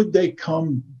how would they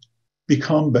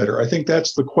become better? I think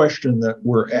that's the question that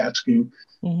we're asking.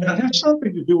 Mm-hmm. And it has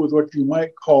something to do with what you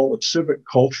might call a civic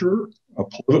culture, a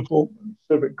political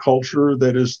civic culture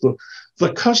that is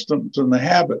the customs and the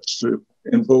habits, to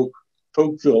invoke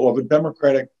Tocqueville, of a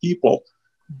democratic people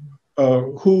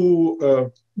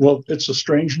it's a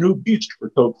strange new beast for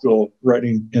Tocqueville,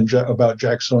 writing about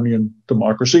Jacksonian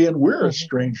democracy, and we're a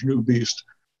strange new beast.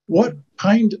 What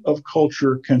kind of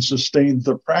culture can sustain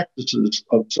the practices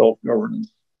of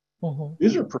self-governance? Mm-hmm.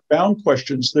 These are profound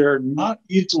questions. They're not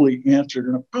easily answered.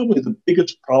 And probably the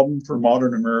biggest problem for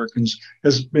modern Americans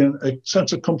has been a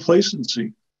sense of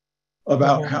complacency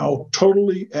about how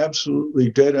totally, absolutely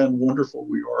dead and wonderful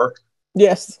we are.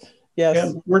 Yes.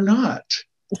 And we're not.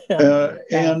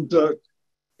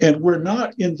 And we're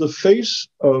not, in the face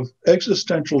of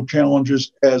existential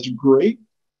challenges as great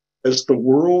as the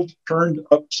world turned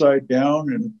upside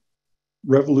down in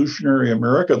revolutionary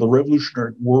America, the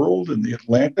revolutionary world in the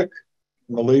Atlantic,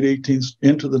 in the late 18th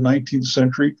into the 19th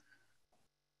century,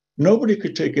 nobody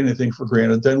could take anything for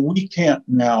granted. Then we can't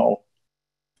now.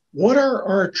 What are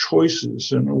our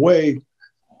choices? In a way,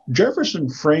 Jefferson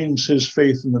frames his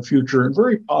faith in the future in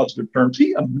very positive terms.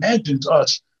 He imagines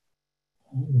us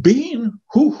being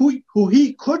who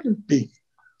he couldn't be,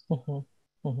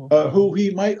 who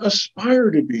he might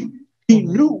aspire to be. He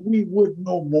knew we would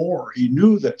know more. He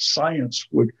knew that science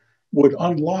would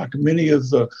unlock many of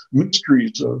the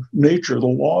mysteries of nature, the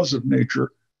laws of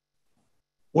nature.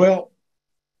 Well,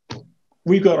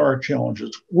 we got our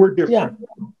challenges. We're different.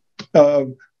 Yeah.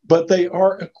 But they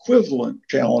are equivalent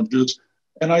challenges.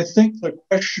 And I think the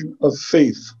question of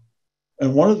faith,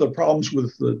 and one of the problems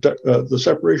with the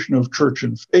separation of church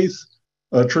and faith,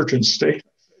 church and state,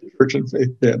 church and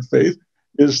faith,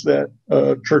 is that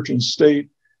church and state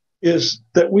is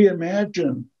that we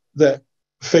imagine that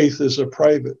faith is a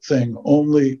private thing,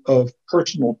 only of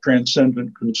personal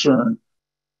transcendent concern,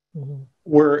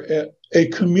 where a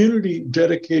community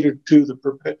dedicated to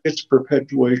its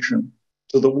perpetuation,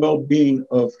 to the well-being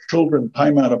of children,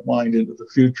 time out of mind into the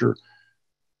future,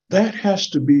 that has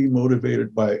to be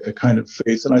motivated by a kind of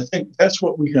faith. And I think that's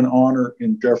what we can honor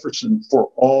in Jefferson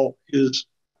for all his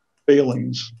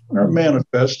failings are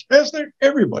manifest, as did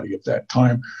everybody at that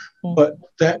time. But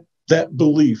that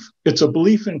belief, it's a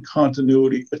belief in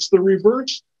continuity. It's the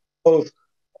reverse of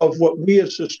what we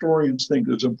as historians think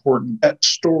is important, that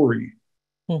story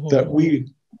that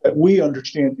we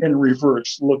understand in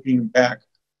reverse, looking back.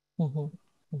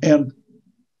 And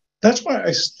that's why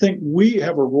I think we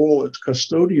have a role as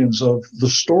custodians of the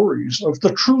stories, of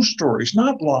the true stories,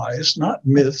 not lies, not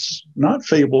myths, not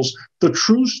fables, the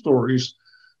true stories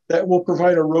that will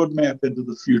provide a roadmap into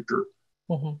the future.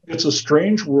 It's a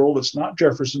strange world. It's not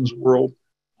Jefferson's world.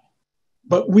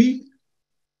 But we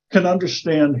can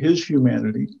understand his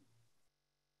humanity,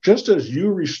 just as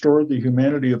you restored the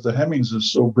humanity of the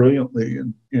Hemmingses so brilliantly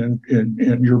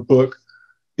in your book.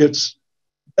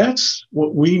 That's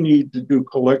what we need to do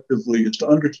collectively, is to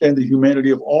understand the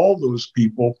humanity of all those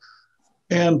people.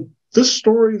 And this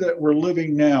story that we're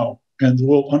living now and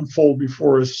will unfold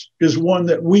before us is one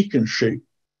that we can shape.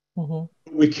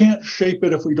 We can't shape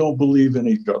it if we don't believe in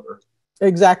each other.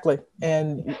 Exactly.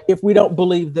 And if we don't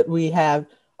believe that we have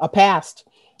a past,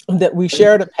 that we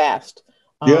shared a past.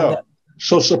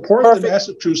 So support the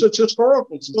Massachusetts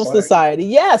Historical Society.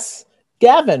 Yes.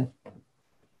 Gavin.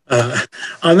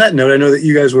 On that note, I know that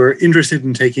you guys were interested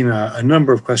in taking a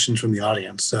number of questions from the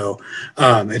audience. So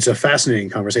it's a fascinating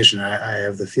conversation. I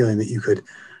have the feeling that you could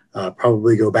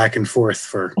probably go back and forth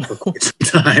for quite some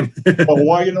time. Well,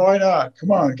 why not?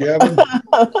 Come on, Gavin.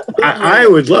 I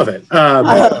would love it.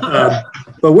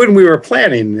 But when we were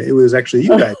planning, it was actually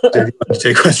you guys that wanted to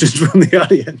take questions from the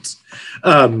audience.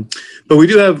 But we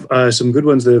do have some good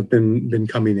ones that have been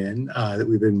coming in that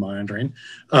we've been monitoring.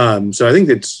 So I think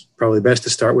it's probably best to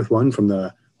start with one from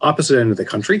the opposite end of the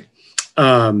country.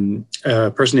 A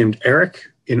person named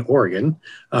Eric in Oregon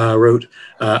wrote,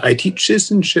 I teach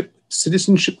citizenship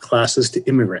classes to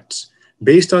immigrants.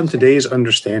 Based on today's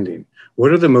understanding,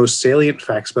 what are the most salient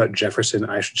facts about Jefferson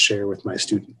I should share with my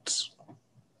students?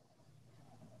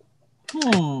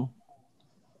 About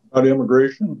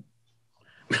immigration?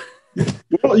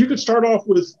 Well, you could start off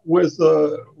with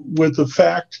the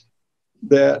fact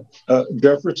that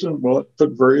Jefferson,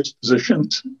 took various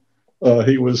positions.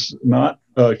 He was not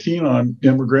keen on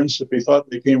immigrants if he thought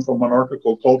they came from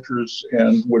monarchical cultures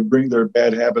and would bring their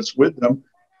bad habits with them.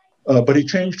 But he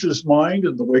changed his mind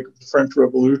in the wake of the French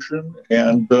Revolution,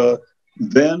 and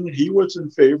then he was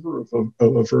in favor of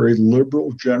a very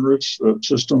liberal, generous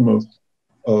system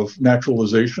of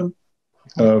naturalization.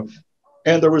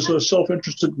 And there was a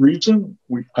self-interested reason.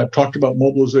 I talked about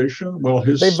mobilization. Well,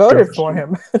 they voted for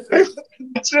him.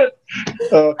 That's it.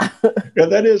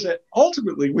 And that is that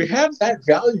ultimately we have that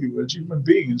value as human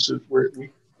beings. If we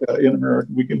in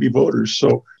America, we can be voters.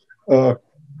 So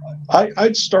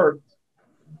I'd start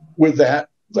with that.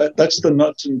 That's the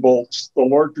nuts and bolts. The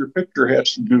larger picture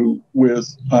has to do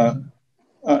with, I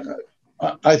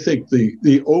think,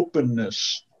 the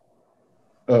openness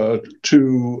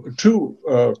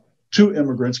to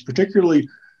immigrants, particularly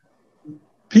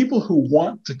people who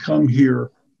want to come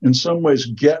here, in some ways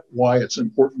get why it's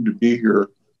important to be here.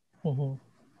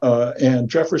 And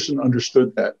Jefferson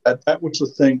understood that. That was the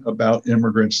thing about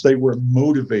immigrants. They were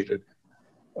motivated.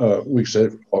 We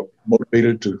said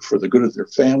motivated for the good of their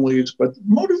families, but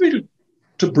motivated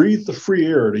to breathe the free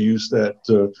air, to use that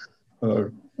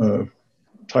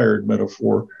tired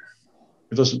metaphor.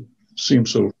 It doesn't seem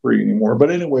so free anymore.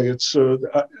 But anyway, it's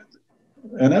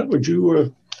Annette, would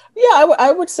you? Yeah,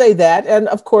 I would say that. And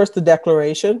of course, the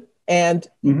Declaration, and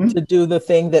to do the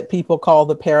thing that people call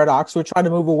the paradox. We're trying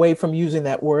to move away from using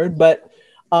that word, but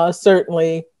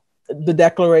certainly the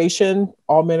Declaration,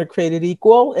 all men are created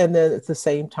equal, and then at the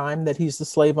same time that he's the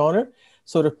slave owner,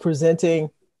 sort of presenting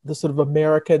the sort of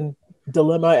American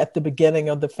dilemma at the beginning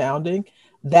of the founding.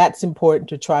 That's important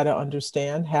to try to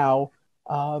understand how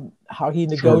he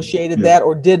negotiated that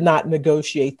or did not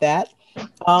negotiate that.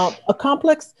 A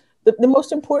complex, the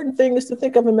most important thing is to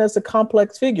think of him as a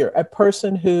complex figure, a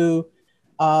person who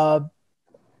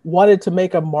wanted to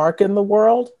make a mark in the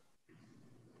world.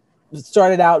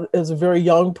 Started out as a very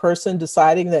young person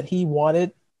deciding that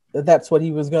that's what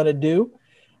he was going to do.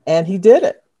 And he did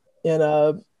it in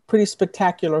a pretty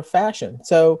spectacular fashion.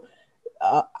 So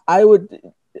I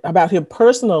would, about him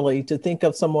personally, to think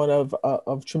of someone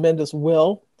of tremendous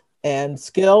will and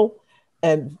skill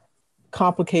and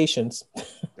complications,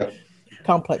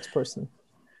 complex person.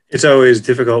 It's always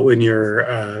difficult when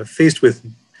you're faced with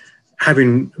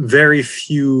having very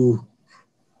few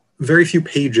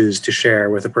pages to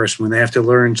share with a person when they have to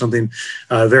learn something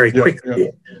very quickly.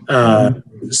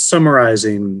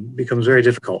 Summarizing becomes very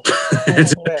difficult,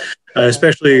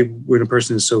 especially when a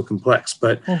person is so complex.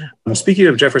 But speaking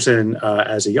of Jefferson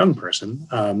as a young person,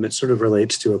 it sort of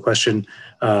relates to a question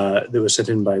that was sent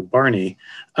in by Barney.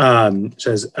 It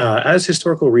says, as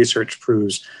historical research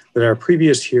proves that our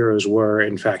previous heroes were,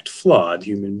 in fact, flawed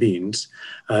human beings,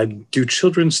 do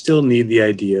children still need the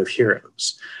idea of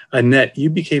heroes? Annette, you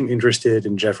became interested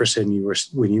in Jefferson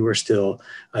when you were still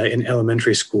in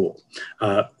elementary school.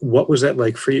 What was that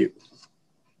like for you?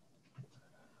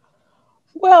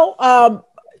 Well,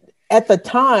 at the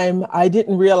time, I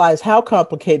didn't realize how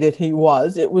complicated he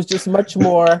was. It was just much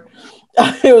more,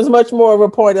 it was much more of a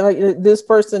point. Like, this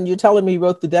person, you're telling me,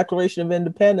 wrote the Declaration of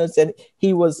Independence and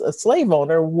he was a slave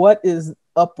owner. What is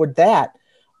up with that?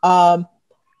 I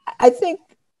think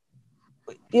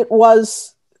it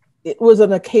was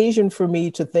an occasion for me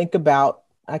to think about,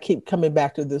 I keep coming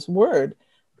back to this word,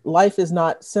 life is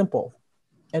not simple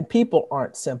and people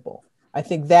aren't simple. I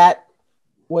think that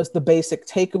was the basic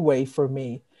takeaway for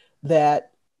me,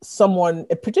 that someone,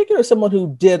 in particular, someone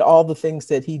who did all the things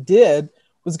that he did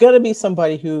was going to be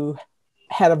somebody who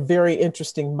had a very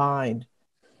interesting mind.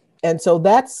 And so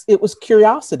it was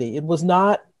curiosity. It's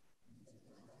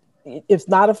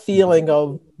not a feeling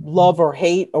of love or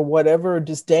hate or whatever, or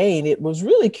disdain. It was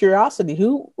really curiosity.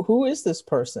 Who is this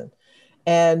person?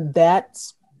 And that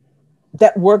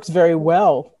works very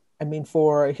well. I mean,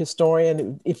 for a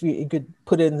historian, if you could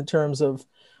put it in the terms of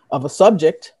a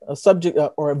subject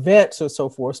or events or so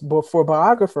forth, but for a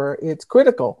biographer, it's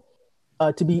critical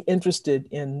to be interested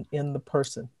in the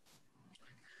person.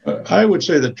 I would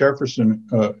say that Jefferson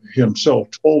himself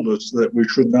told us that we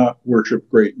should not worship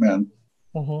great men.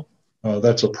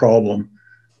 That's a problem.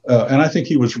 And I think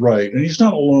he was right. And he's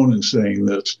not alone in saying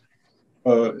this.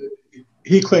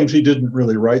 He claims he didn't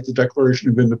really write the Declaration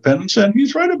of Independence, and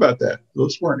he's right about that.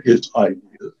 Those weren't his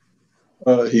ideas.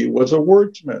 He was a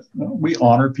wordsmith. We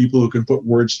honor people who can put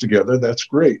words together. That's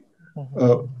great.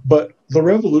 But the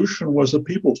revolution was a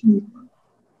people's movement.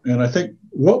 And I think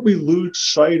what we lose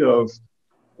sight of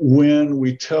when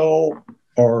we tell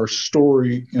our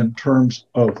story in terms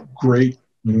of great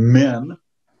men,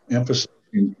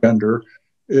 emphasizing gender,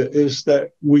 is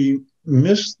that we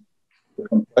miss the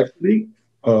complexity.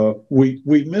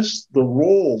 We miss the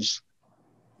roles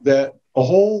that a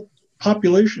whole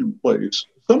population plays.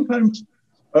 Sometimes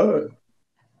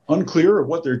unclear of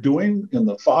what they're doing in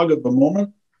the fog of the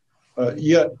moment.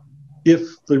 Yet,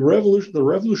 if the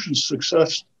revolution's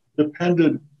success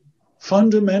depended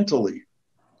fundamentally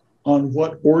on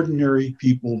what ordinary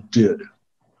people did.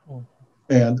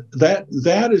 And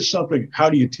that is something. How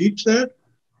do you teach that?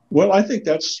 Well, I think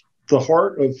that's the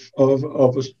heart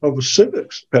of a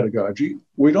civics pedagogy.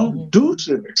 We don't do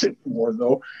civics anymore,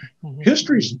 though.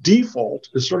 History's default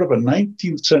is sort of a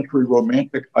 19th century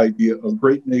romantic idea of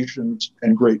great nations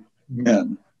and great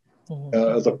men.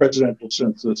 The presidential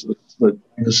census, the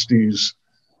dynasties,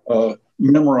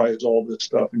 memorize all this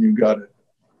stuff and you got it.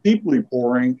 Deeply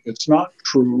boring. It's not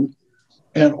true.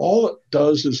 And all it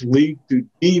does is lead to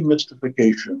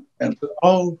demystification. And,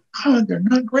 oh, God, they're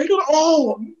not great at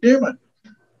all. Damn it.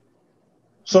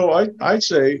 So I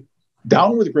say,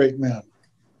 down with great men.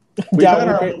 We've had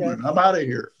our moment. I'm out of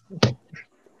here.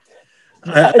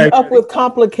 Up with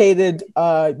complicated,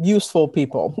 useful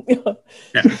people.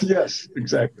 Yes,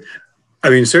 exactly. I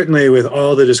mean, certainly with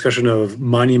all the discussion of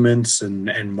monuments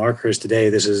and markers today,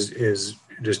 this is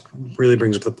just really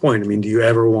brings up the point. I mean, do you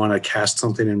ever want to cast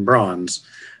something in bronze?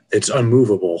 It's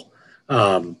unmovable.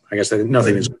 I guess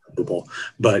nothing is unmovable,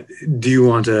 but do you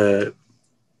want to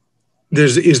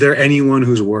Is there anyone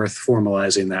who's worth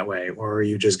formalizing that way, or are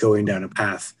you just going down a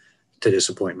path to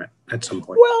disappointment at some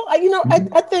point? Well,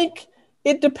 I think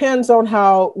it depends on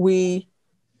how we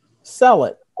sell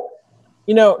it.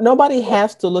 Nobody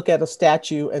has to look at a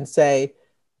statue and say,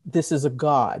 this is a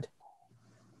god.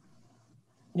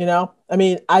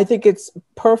 I think it's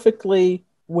perfectly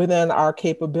within our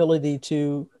capability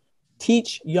to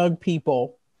teach young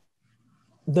people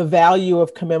the value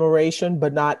of commemoration,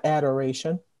 but not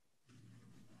adoration.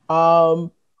 I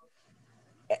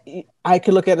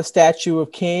could look at a statue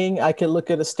of King. I could look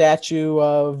at a statue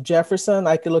of Jefferson.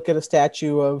 I could look at a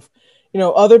statue of,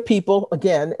 other people,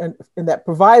 again, and in that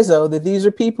proviso that these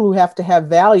are people who have to have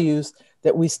values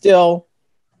that we still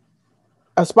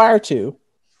aspire to,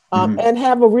 and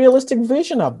have a realistic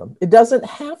vision of them. It doesn't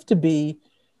have to be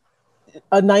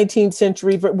a 19th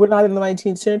century, but we're not in the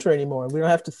 19th century anymore. We don't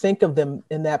have to think of them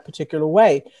in that particular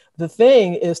way. The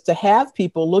thing is to have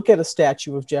people look at a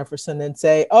statue of Jefferson and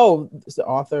say, oh, it's the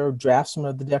author or draftsman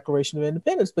of the Declaration of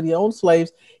Independence, but he owned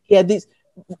slaves. He had these.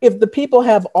 If the people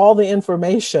have all the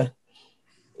information,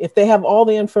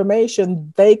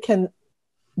 they can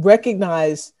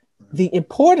recognize the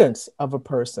importance of a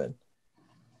person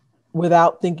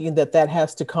without thinking that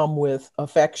has to come with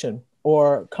affection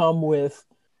or come with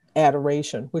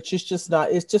adoration, which is just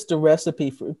not, it's just a recipe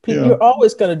for people. You're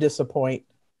always going to disappoint,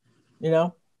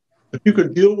 If you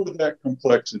could deal with that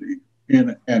complexity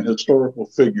in an historical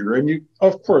figure, and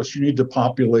of course, you need to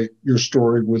populate your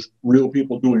story with real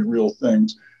people doing real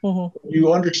things. Mm-hmm.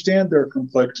 You understand their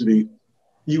complexity,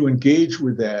 you engage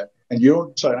with that, and you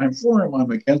don't decide, I'm for him,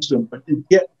 I'm against him, but you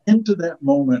get into that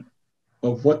moment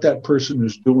of what that person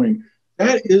is doing.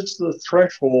 That is the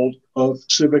threshold of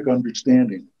civic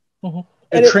understanding. Mm-hmm.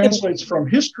 It translates from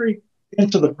history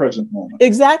into the present moment.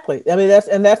 Exactly. That's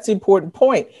the important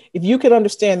point. If you can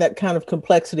understand that kind of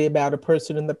complexity about a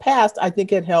person in the past, I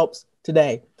think it helps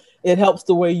today. It helps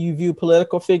the way you view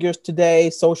political figures today,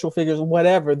 social figures,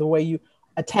 whatever, the way you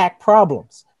attack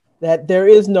problems. That there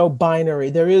is no binary.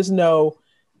 There is no,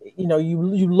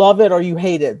 you love it or you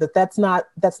hate it. That's not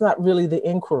really the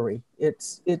inquiry.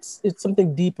 It's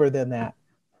something deeper than that.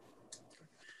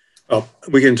 Well,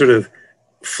 we can sort of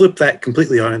flip that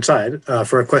completely on its side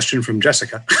for a question from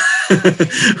Jessica,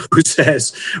 who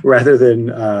says, rather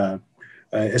than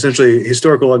essentially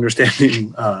historical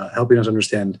understanding, helping us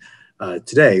understand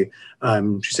today,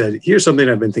 she said, here's something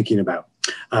I've been thinking about,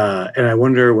 and I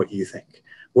wonder what you think.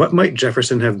 What might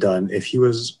Jefferson have done if he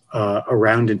was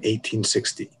around in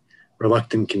 1860,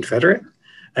 reluctant Confederate?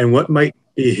 And what might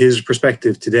be his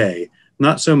perspective today?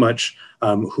 Not so much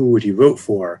who would he vote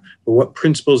for, but what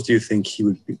principles do you think he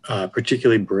would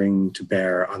particularly bring to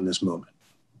bear on this moment?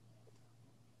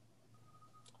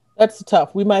 That's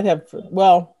tough. We might have,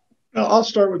 well. I'll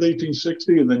start with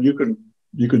 1860, and then you can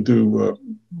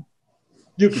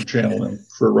channel him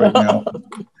for right now.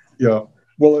 Yeah.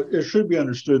 Well, it should be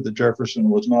understood that Jefferson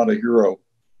was not a hero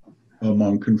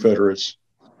among Confederates,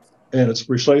 and it's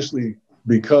precisely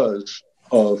because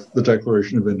of the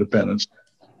Declaration of Independence,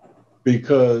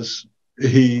 because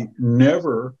he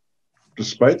never,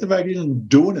 despite the fact he didn't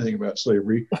do anything about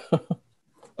slavery,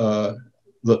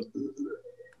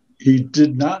 he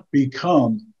did not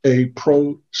become a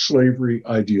pro-slavery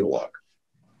ideologue.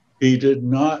 He did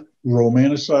not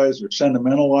romanticize or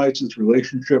sentimentalize his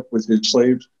relationship with his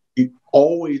slaves. He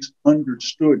always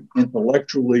understood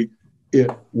intellectually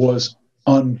it was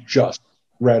unjust,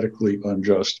 radically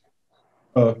unjust.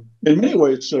 In many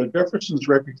ways, Jefferson's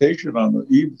reputation on the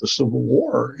eve of the Civil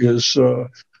War he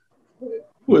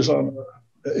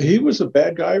was a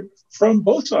bad guy from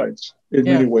both sides in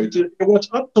many ways. It was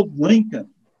up to Lincoln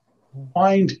to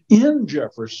find in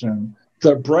Jefferson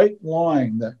the bright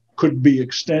line that could be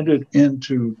extended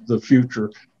into the future,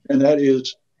 and that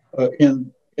is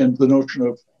in the notion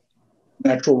of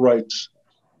natural rights,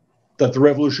 that the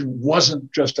revolution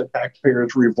wasn't just a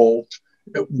taxpayers' revolt.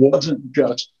 It wasn't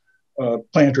just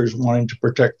planters wanting to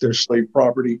protect their slave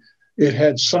property. It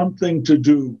had something to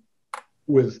do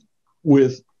with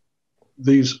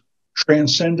these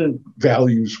transcendent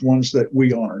values, ones that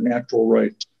we honor, natural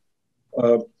rights.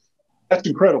 That's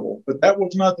incredible, but that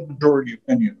was not the majority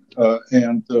opinion.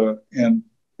 And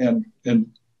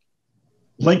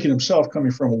Lincoln himself,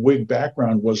 coming from a Whig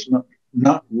background, was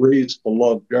not raised to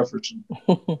love Jefferson.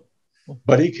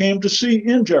 But he came to see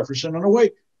in Jefferson in a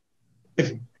way. If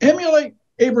you emulate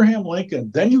Abraham Lincoln,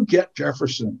 then you get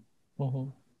Jefferson. Mm-hmm.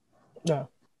 Yeah.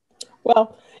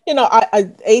 Well,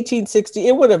 1860,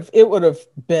 it would have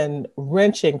been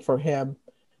wrenching for him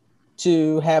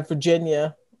to have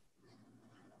Virginia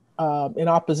in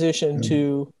opposition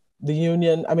to the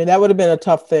Union. I mean, that would have been a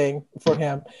tough thing for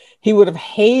him. He would have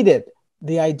hated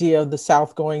the idea of the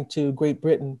South going to Great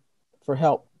Britain for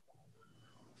help,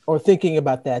 or thinking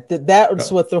about that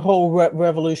was what the whole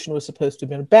revolution was supposed to have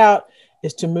been about,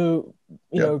 is to move,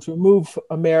 to move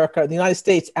America, the United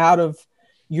States, out of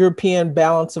European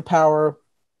balance of power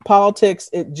politics.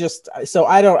 It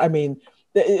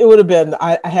would have been,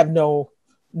 I have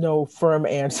no firm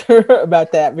answer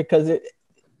about that, because it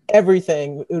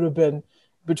would have been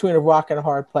between a rock and a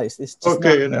hard place. It's just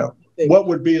okay. Now, what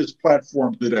would be his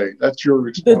platform today? That's your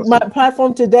response. My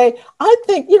platform today, I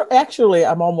think, actually,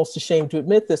 I'm almost ashamed to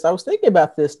admit this. I was thinking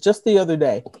about this just the other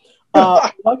day,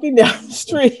 walking down the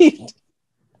street,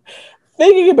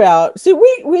 thinking about,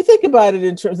 we think about it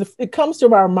in terms of, it comes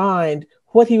to our mind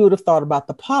what he would have thought about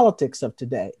the politics of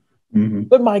today. Mm-hmm.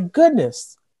 But my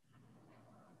goodness,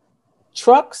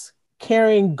 trucks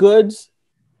carrying goods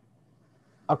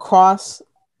across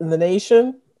the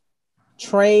nation,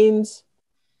 trains,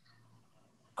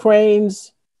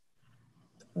 cranes,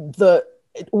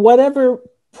 whatever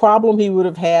problem he would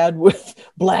have had with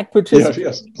Black participants.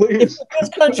 Yes, please. If this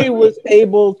country was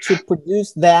able to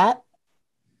produce that,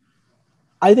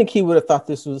 I think he would have thought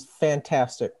this was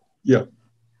fantastic. Yeah,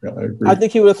 I agree. I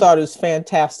think he would have thought it was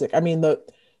fantastic. I mean, the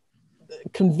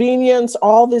convenience,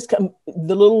 all this, the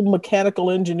little mechanical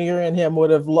engineer in him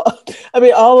would have loved. I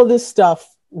mean, all of this stuff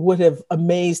would have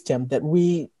amazed him, that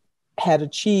we had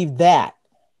achieved that.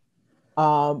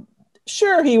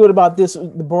 Sure, he would have bought this,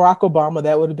 Barack Obama,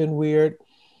 that would have been weird.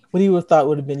 What he would have thought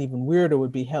would have been even weirder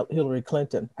would be Hillary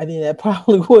Clinton. I think that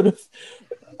probably would have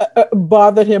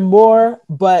bothered him more.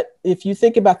 But if you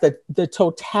think about the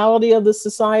totality of the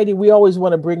society, we always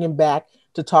want to bring him back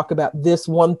to talk about this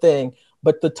one thing.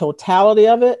 But the totality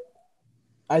of it,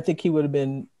 I think he would have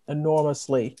been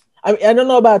enormously. I mean, I don't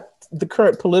know about the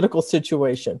current political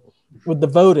situation with the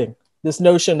voting. This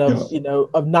notion of,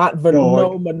 of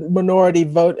no minority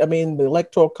vote. I mean, the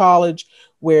Electoral College,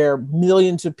 where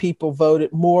millions of people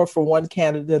voted more for one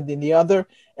candidate than the other,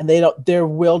 and their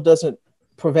will doesn't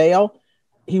prevail.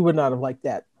 He would not have liked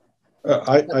that.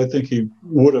 I think he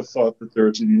would have thought that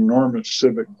there's an enormous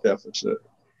civic deficit.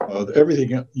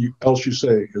 Everything else you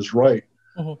say is right.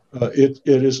 Mm-hmm. It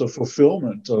is a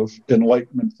fulfillment of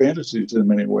Enlightenment fantasies in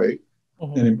many ways,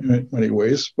 in many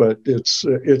ways, but it's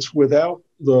without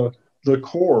the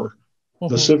core,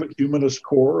 the civic humanist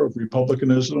core of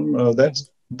republicanism.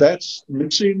 That's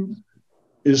missing.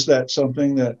 Is that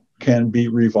something that can be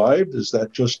revived? Is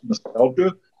that just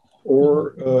nostalgia,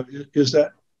 or is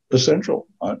that essential?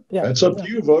 That's up to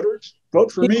you, voters.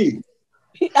 Vote for me.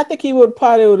 I think he would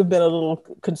have been a little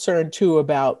concerned too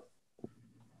about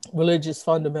religious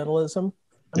fundamentalism.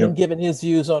 I mean, given his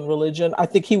views on religion, I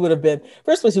think he would have been,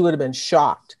 first place, he would have been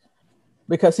shocked,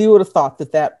 because he would have thought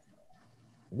that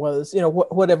was,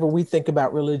 whatever we think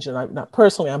about religion. I'm not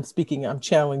personally, I'm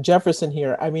channeling Jefferson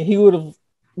here. I mean, he would have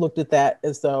looked at that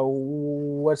as though,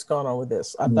 what's going on with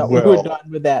this? I thought we were done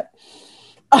with that.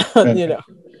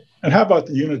 And how about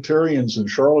the Unitarians in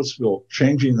Charlottesville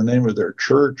changing the name of their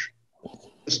church?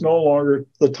 It's no longer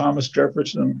the Thomas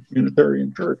Jefferson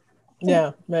Unitarian Church.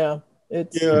 Yeah. They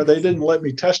didn't let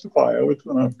me testify. I was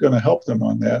going to help them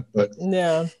on that, but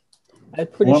I'm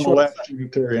pretty sure. I'm a left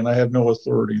Unitarian. I have no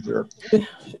authority there.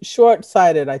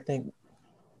 Short-sighted, I think.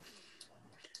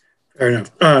 Fair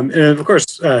enough. And of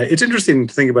course, it's interesting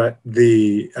to think about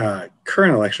the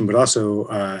current election, but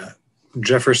also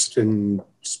Jefferson's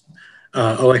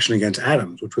election against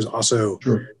Adams, which was also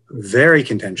very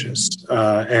contentious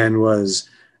and was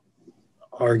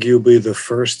arguably the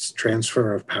first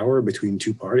transfer of power between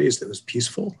two parties that was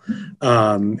peaceful.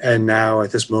 And now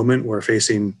at this moment, we're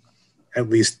facing at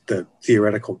least the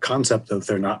theoretical concept of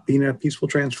there not being a peaceful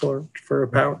transfer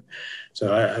of power.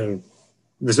 So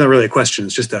there's not really a question.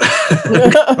 It's just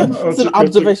it's an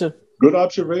observation. Good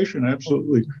observation.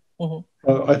 Absolutely.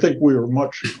 I think we were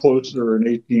much closer in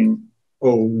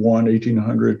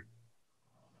 1800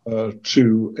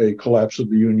 to a collapse of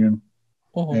the Union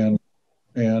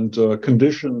and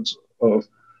conditions of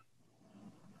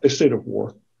a state of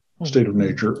war, state of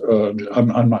nature.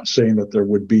 I'm not saying that there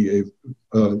would be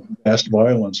a vast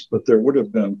violence, but there would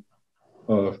have been,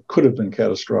 could have been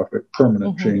catastrophic,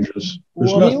 permanent changes.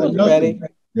 There's nothing. Ready.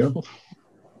 Yeah.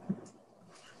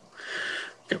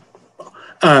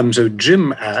 So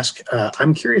Jim asked,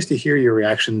 I'm curious to hear your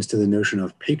reactions to the notion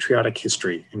of patriotic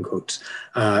history, in quotes,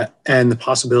 and the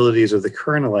possibilities of the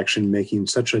current election making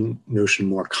such a notion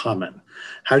more common.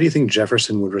 How do you think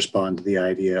Jefferson would respond to the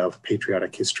idea of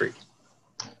patriotic history?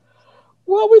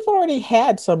 Well, we've already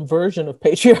had some version of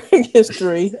patriotic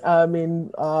history. I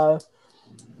mean,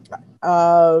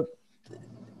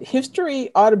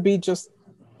 history ought to be just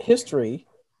history.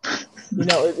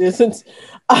 It isn't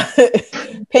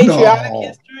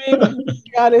patriotic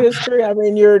history. I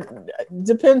mean,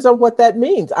 depends on what that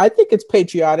means. I think it's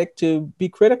patriotic to be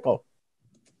critical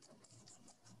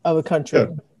of a country. Yeah.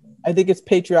 I think it's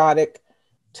patriotic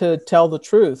to tell the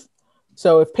truth.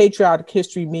 So if patriotic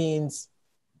history means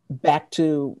back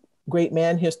to great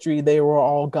man history, they were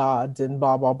all gods and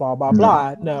blah, blah, blah, blah,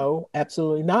 blah. No,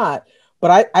 absolutely not.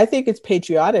 But I think it's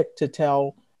patriotic to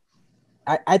tell.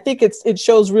 I think it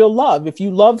shows real love. If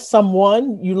you love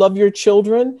someone, you love your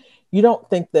children, you don't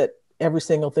think that every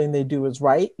single thing they do is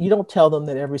right. You don't tell them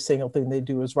that every single thing they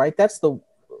do is right.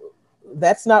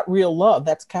 That's not real love.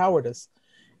 That's cowardice.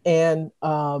 And,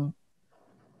 I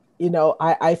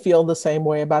feel the same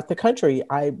way about the country.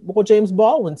 James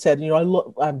Baldwin said,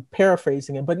 I'm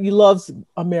paraphrasing him, but he loves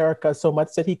America so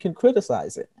much that he can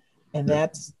criticize it. And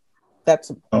that's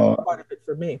part of it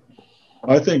for me.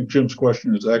 I think Jim's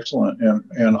question is excellent.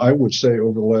 And I would say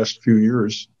over the last few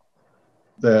years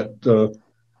that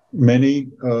many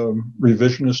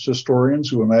revisionist historians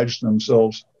who imagine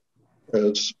themselves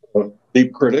as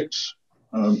deep critics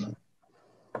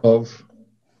of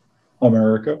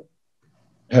America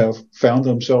have found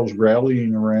themselves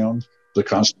rallying around the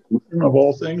Constitution of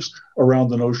all things, around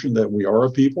the notion that we are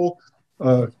a people.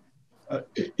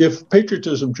 If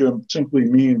patriotism, Jim, simply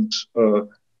means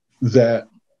that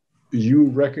you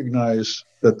recognize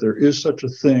that there is such a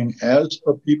thing as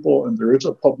a people and there is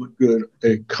a public good,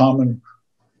 a common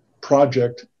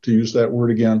project, to use that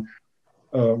word again,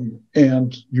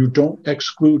 and you don't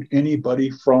exclude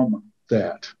anybody from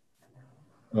that.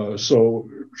 So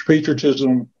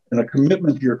patriotism and a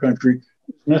commitment to your country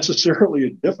is necessarily a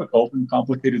difficult and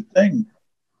complicated thing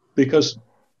because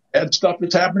bad stuff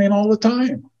is happening all the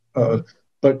time.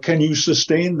 But can you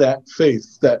sustain that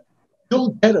faith that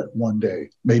you'll get it one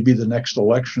day, maybe the next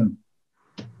election?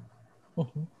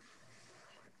 Mm-hmm.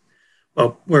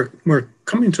 Well, we're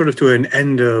coming sort of to an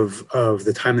end of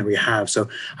the time that we have. So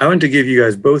I want to give you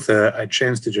guys both a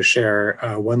chance to just share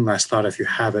one last thought if you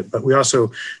have it. But we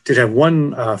also did have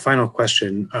one final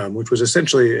question, which was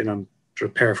essentially, and I'm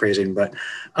sort of paraphrasing, but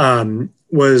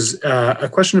was a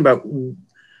question about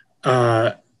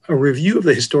a review of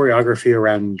the historiography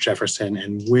around Jefferson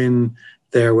and when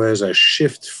there was a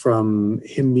shift from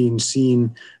him being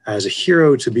seen as a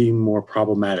hero to being more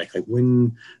problematic, like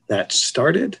when that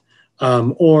started.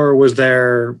 Or was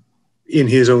there, in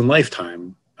his own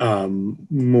lifetime,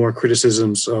 more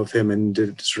criticisms of him and did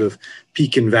it sort of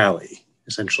peak and valley,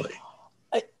 essentially?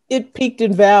 It peaked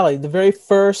and valleyed. The very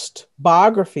first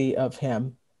biography of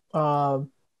him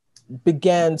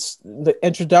begins, the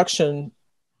introduction,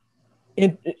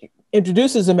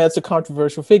 introduces him as a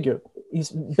controversial figure. He's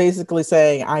basically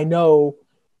saying, I know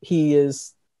he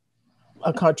is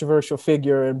a controversial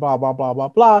figure and blah, blah, blah, blah,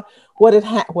 blah. What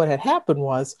had happened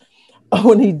was,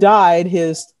 when he died,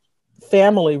 his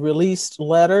family released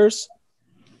letters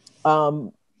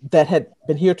that had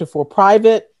been heretofore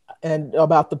private and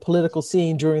about the political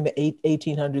scene during the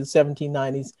 1800s,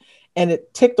 1790s. And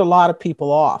it ticked a lot of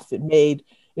people off. It made,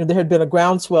 there had been a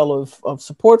groundswell of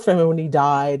support for him when he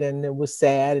died, and it was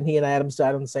sad. And he and Adams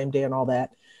died on the same day and all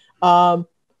that.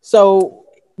 So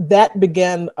that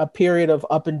began a period of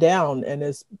up and down. And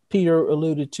as Peter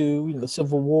alluded to, the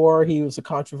Civil War, he was a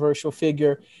controversial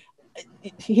figure.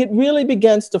 He really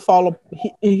begins to follow.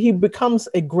 He becomes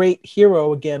a great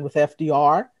hero again with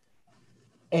FDR,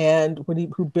 and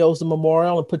who builds the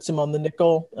memorial and puts him on the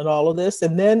nickel and all of this,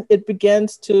 and then it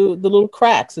begins to the little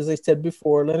cracks, as I said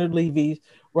before. Leonard Levy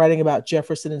writing about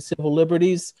Jefferson and civil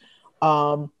liberties.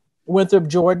 Winthrop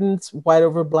Jordan's White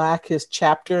Over Black, his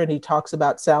chapter, and he talks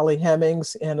about Sally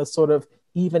Hemings in a sort of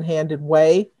even-handed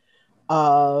way.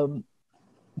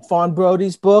 Fawn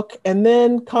Brody's book, and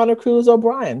then Connor Cruz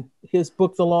O'Brien, his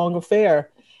book, The Long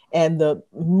Affair, and the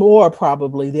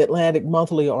Atlantic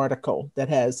Monthly article that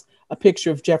has a picture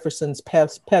of Jefferson's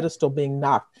pedestal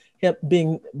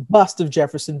bust of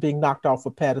Jefferson being knocked off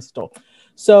a pedestal.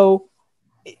 So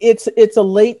it's a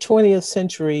late 20th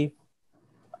century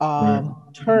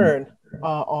turn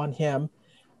on him.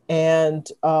 And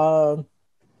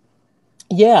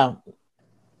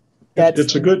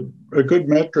it's a good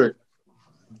metric.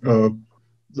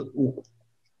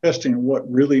 Testing what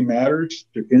really matters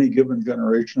to any given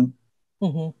generation.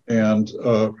 Mm-hmm. And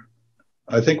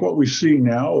I think what we see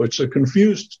now, it's a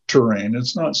confused terrain.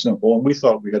 It's not simple. And we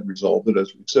thought we had resolved it,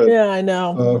 as we said. Yeah, I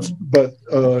know. But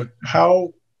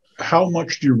how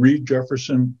much do you read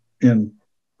Jefferson in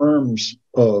terms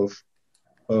of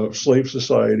slave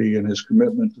society and his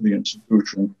commitment to the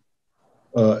institution?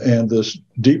 And this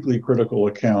deeply critical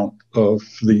account of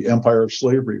the empire of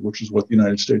slavery, which is what the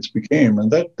United States became.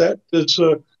 And that is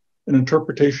an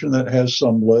interpretation that has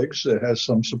some legs, that has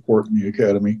some support in the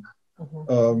academy.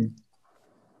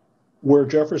 Where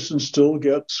Jefferson still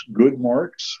gets good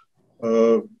marks,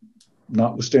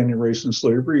 notwithstanding race and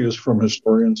slavery, is from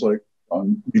historians like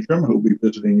John Meacham, who'll be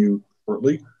visiting you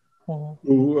shortly,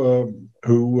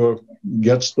 who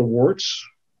gets the warts,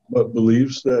 but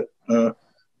believes that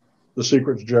the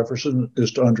secret to Jefferson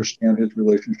is to understand his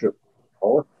relationship with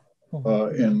power,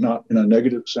 and not in a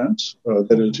negative sense.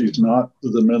 That is, he's not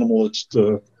the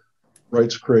minimalist,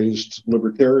 rights-crazed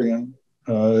libertarian.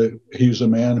 He's a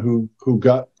man who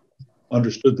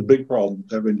understood the big problems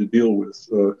having to deal with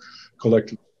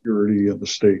collective security and the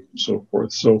state and so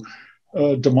forth. So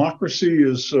democracy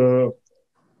is,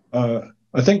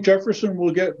 I think Jefferson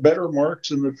will get better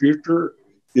marks in the future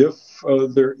if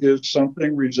there is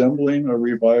something resembling a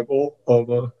revival of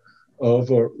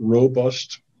a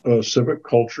robust civic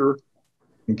culture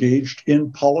engaged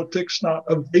in politics, not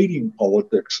evading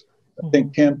politics. I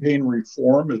think campaign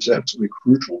reform is absolutely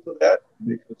crucial to that,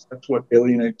 because that's what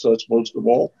alienates us most of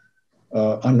all.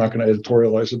 I'm not going to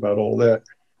editorialize about all that.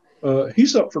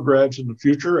 He's up for grabs in the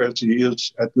future, as he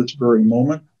is at this very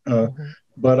moment.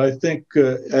 But I think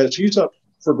as he's up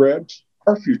for grabs,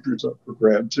 our future is up for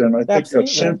grabs. And I think that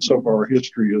sense of our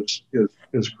history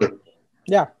is critical.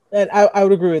 Yeah, and I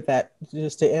would agree with that.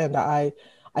 Just to end, I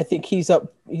think he's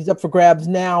up for grabs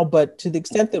now, but to the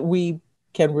extent that we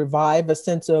can revive a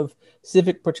sense of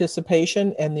civic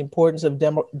participation and the importance of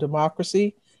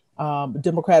democracy,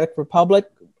 democratic republic,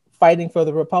 fighting for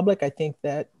the republic, I think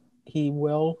that he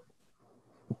will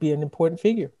be an important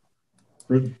figure.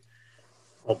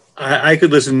 Well, I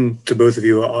could listen to both of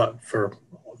you for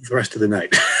the rest of the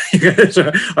night. You guys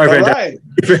are fantastic.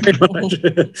 Thank you very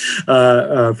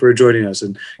much for joining us.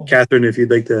 And Catherine, if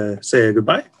you'd like to say a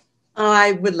goodbye.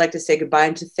 I would like to say goodbye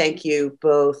and to thank you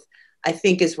both. I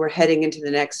think as we're heading into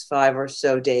the next 5 or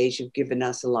so days, you've given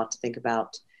us a lot to think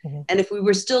about. And if we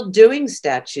were still doing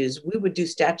statues, we would do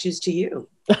statues to you.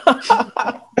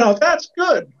 Now that's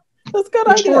good. That's good.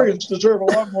 Historians deserve a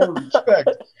lot more respect.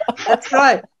 That's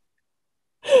right.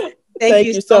 Thank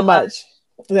you so much.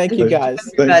 Thank you, guys.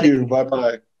 Thank you.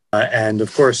 Bye-bye. And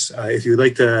of course, if you'd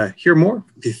like to hear more,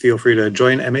 feel free to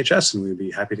join MHS, and we'd be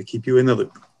happy to keep you in the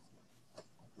loop.